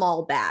flavored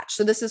small batch.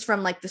 So this is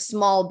from like the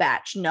small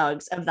batch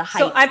nugs of the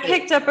Heights. So I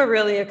picked up a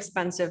really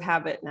expensive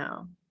habit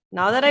now.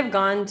 Now that I've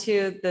gone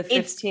to the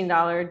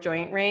 $15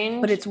 joint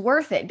range. But it's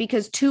worth it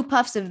because 2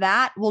 puffs of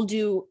that will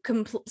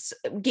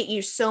get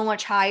you so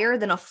much higher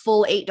than a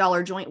full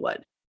 $8 joint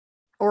would,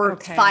 or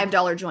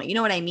 $5 joint. You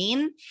know what I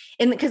mean?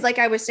 And because like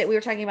we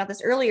were talking about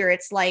this earlier,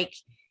 it's like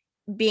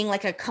being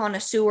like a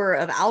connoisseur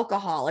of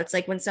alcohol. It's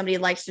like when somebody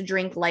likes to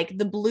drink like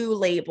the Blue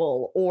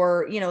Label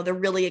or, the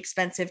really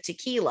expensive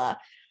tequila.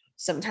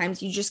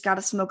 Sometimes you just got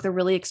to smoke the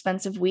really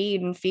expensive weed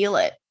and feel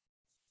it.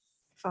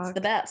 It's the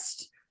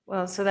best.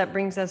 Well, so that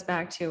brings us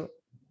back to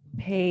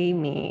pay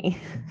me.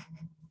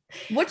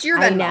 What's your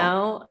Venmo?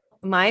 Now,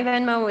 my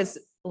Venmo is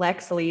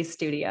Lex Lee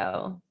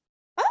Studio.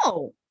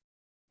 Oh,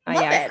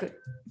 love it.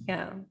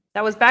 Yeah.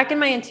 That was back in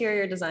my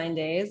interior design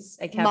days.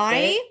 I kept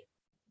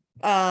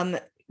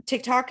it.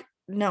 TikTok,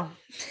 no.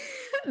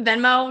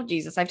 Venmo,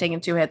 Jesus, I've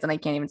taken 2 hits and I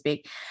can't even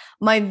speak.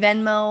 My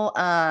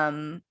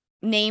Venmo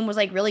name was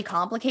like really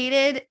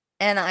complicated.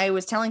 And I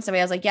was telling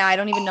somebody, I was like, yeah, I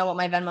don't even know what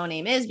my Venmo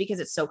name is because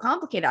it's so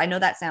complicated. I know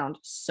that sound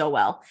so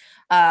well.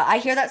 I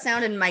hear that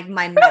sound and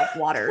my mouth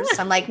waters.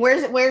 I'm like,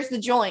 where's the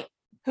joint?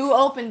 Who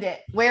opened it?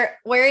 Where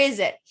is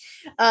it?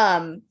 What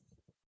am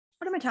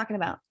I talking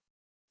about?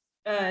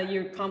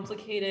 Your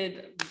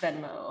complicated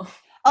Venmo.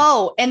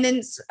 Oh, and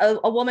then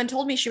a woman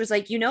told me, she was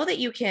like, that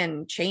you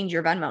can change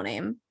your Venmo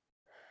name. And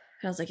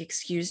I was like,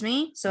 excuse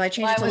me? So I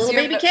changed it to Little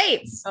Baby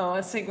Kate's. Oh,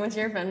 it's like, what's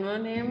your Venmo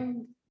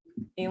name?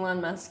 Elon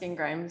Musk and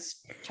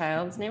Grimes'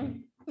 child's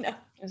name? No.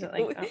 Is it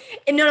like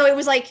No, it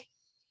was like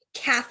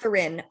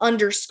Catherine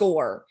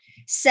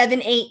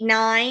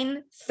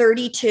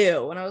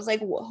 _78932. And I was like,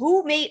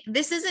 who made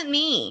this? Isn't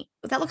me.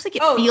 But that looks like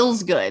it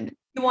feels good.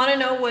 You want to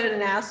know what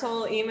an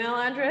asshole email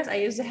address? I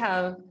used to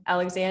have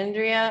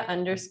Alexandria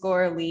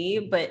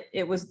 _Lee, but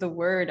it was the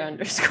word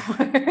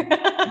underscore.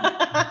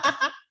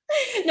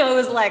 No, it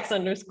was Lex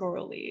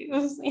 _Lee. It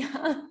was,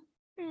 yeah.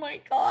 Oh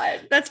my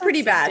God. That's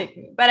pretty bad.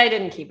 But I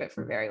didn't keep it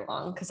for very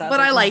long because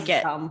I like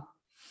it.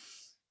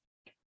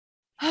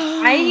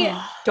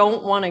 I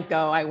don't want to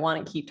go. I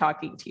want to keep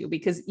talking to you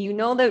because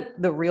that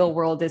the real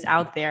world is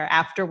out there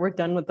after we're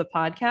done with the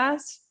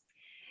podcast.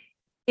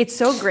 It's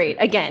so great.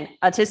 Again,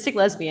 autistic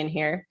lesbian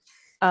here.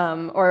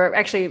 Or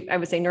actually I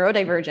would say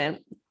neurodivergent.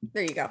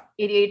 There you go.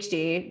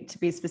 ADHD to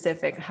be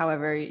specific.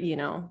 However, you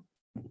know,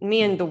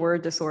 me and the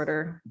word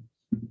disorder,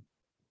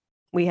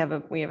 we have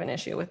an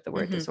issue with the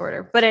word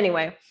disorder. But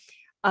anyway,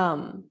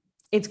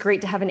 it's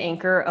great to have an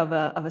anchor of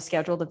a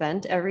scheduled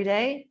event every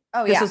day.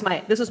 Oh, this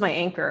was my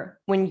anchor.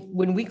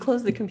 When we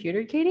close the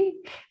computer, Katie,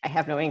 I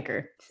have no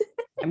anchor.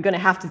 I'm gonna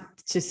have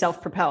to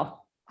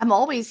self-propel. I'm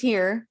always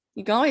here.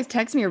 You can always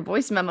text me or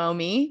voice memo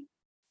me.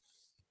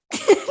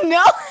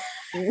 No.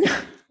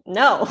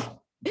 No.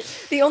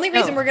 The only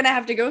reason we're gonna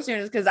have to go soon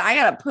is because I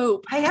gotta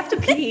poop. I have to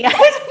pee.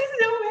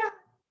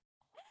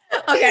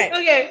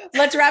 Okay.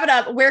 Let's wrap it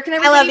up. Where can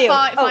everybody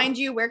find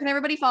you? Where can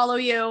everybody follow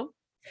you?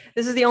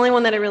 This is the only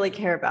one that I really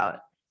care about.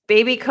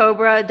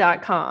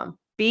 Babycobra.com.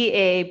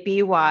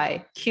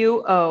 BABYQOBRA.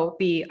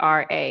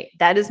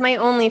 That is my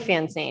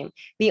OnlyFans name.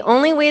 The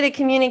only way to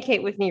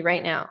communicate with me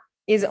right now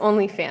is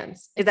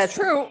OnlyFans. That's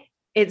true.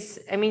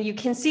 You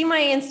can see my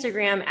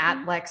Instagram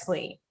at Lex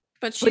Lee.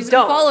 But she's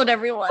unfollowed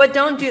everyone. But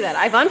don't do that.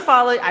 I've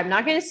unfollowed. I'm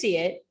not going to see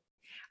it.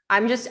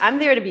 I'm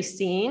there to be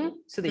seen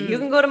so that you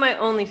can go to my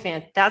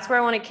OnlyFans. That's where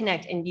I want to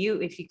connect. And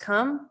if you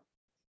come,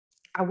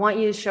 I want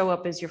you to show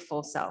up as your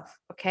full self.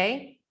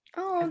 Okay?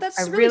 Oh,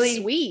 that's really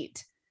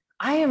sweet.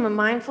 I am a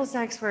mindful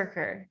sex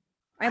worker.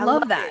 I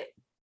love that. It.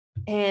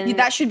 And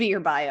that should be your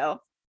bio.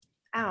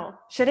 Ow.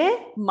 Should it?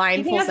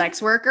 Mindful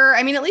sex worker.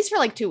 I mean, at least for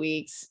like 2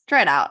 weeks.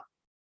 Try it out.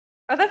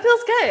 Oh, that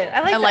feels good.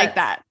 I like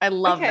that. I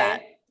love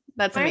that.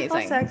 That's mindful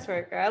amazing. Sex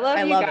worker. I love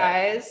you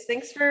guys. It.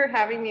 Thanks for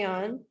having me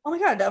on. Oh my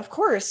God, of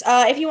course.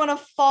 If you want to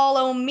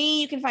follow me,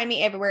 you can find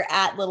me everywhere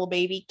at Little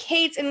Baby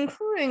Kate's,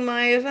 including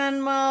my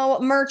Venmo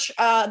merch.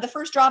 The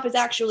first drop is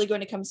actually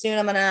going to come soon.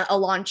 I'm gonna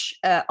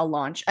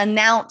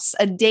announce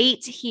a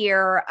date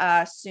here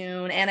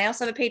soon. And I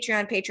also have a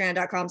Patreon,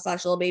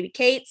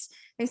 patreon.com/littlebabykates.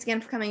 Thanks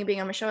again for coming and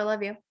being on my show. I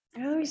love you.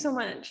 I love you so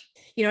much.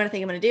 You know what I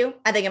think I'm going to do?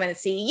 I think I'm going to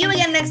see you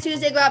again next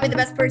Tuesday. Go out, be the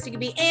best person you can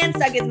be, and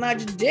suck as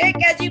much dick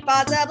as you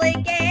possibly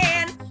can.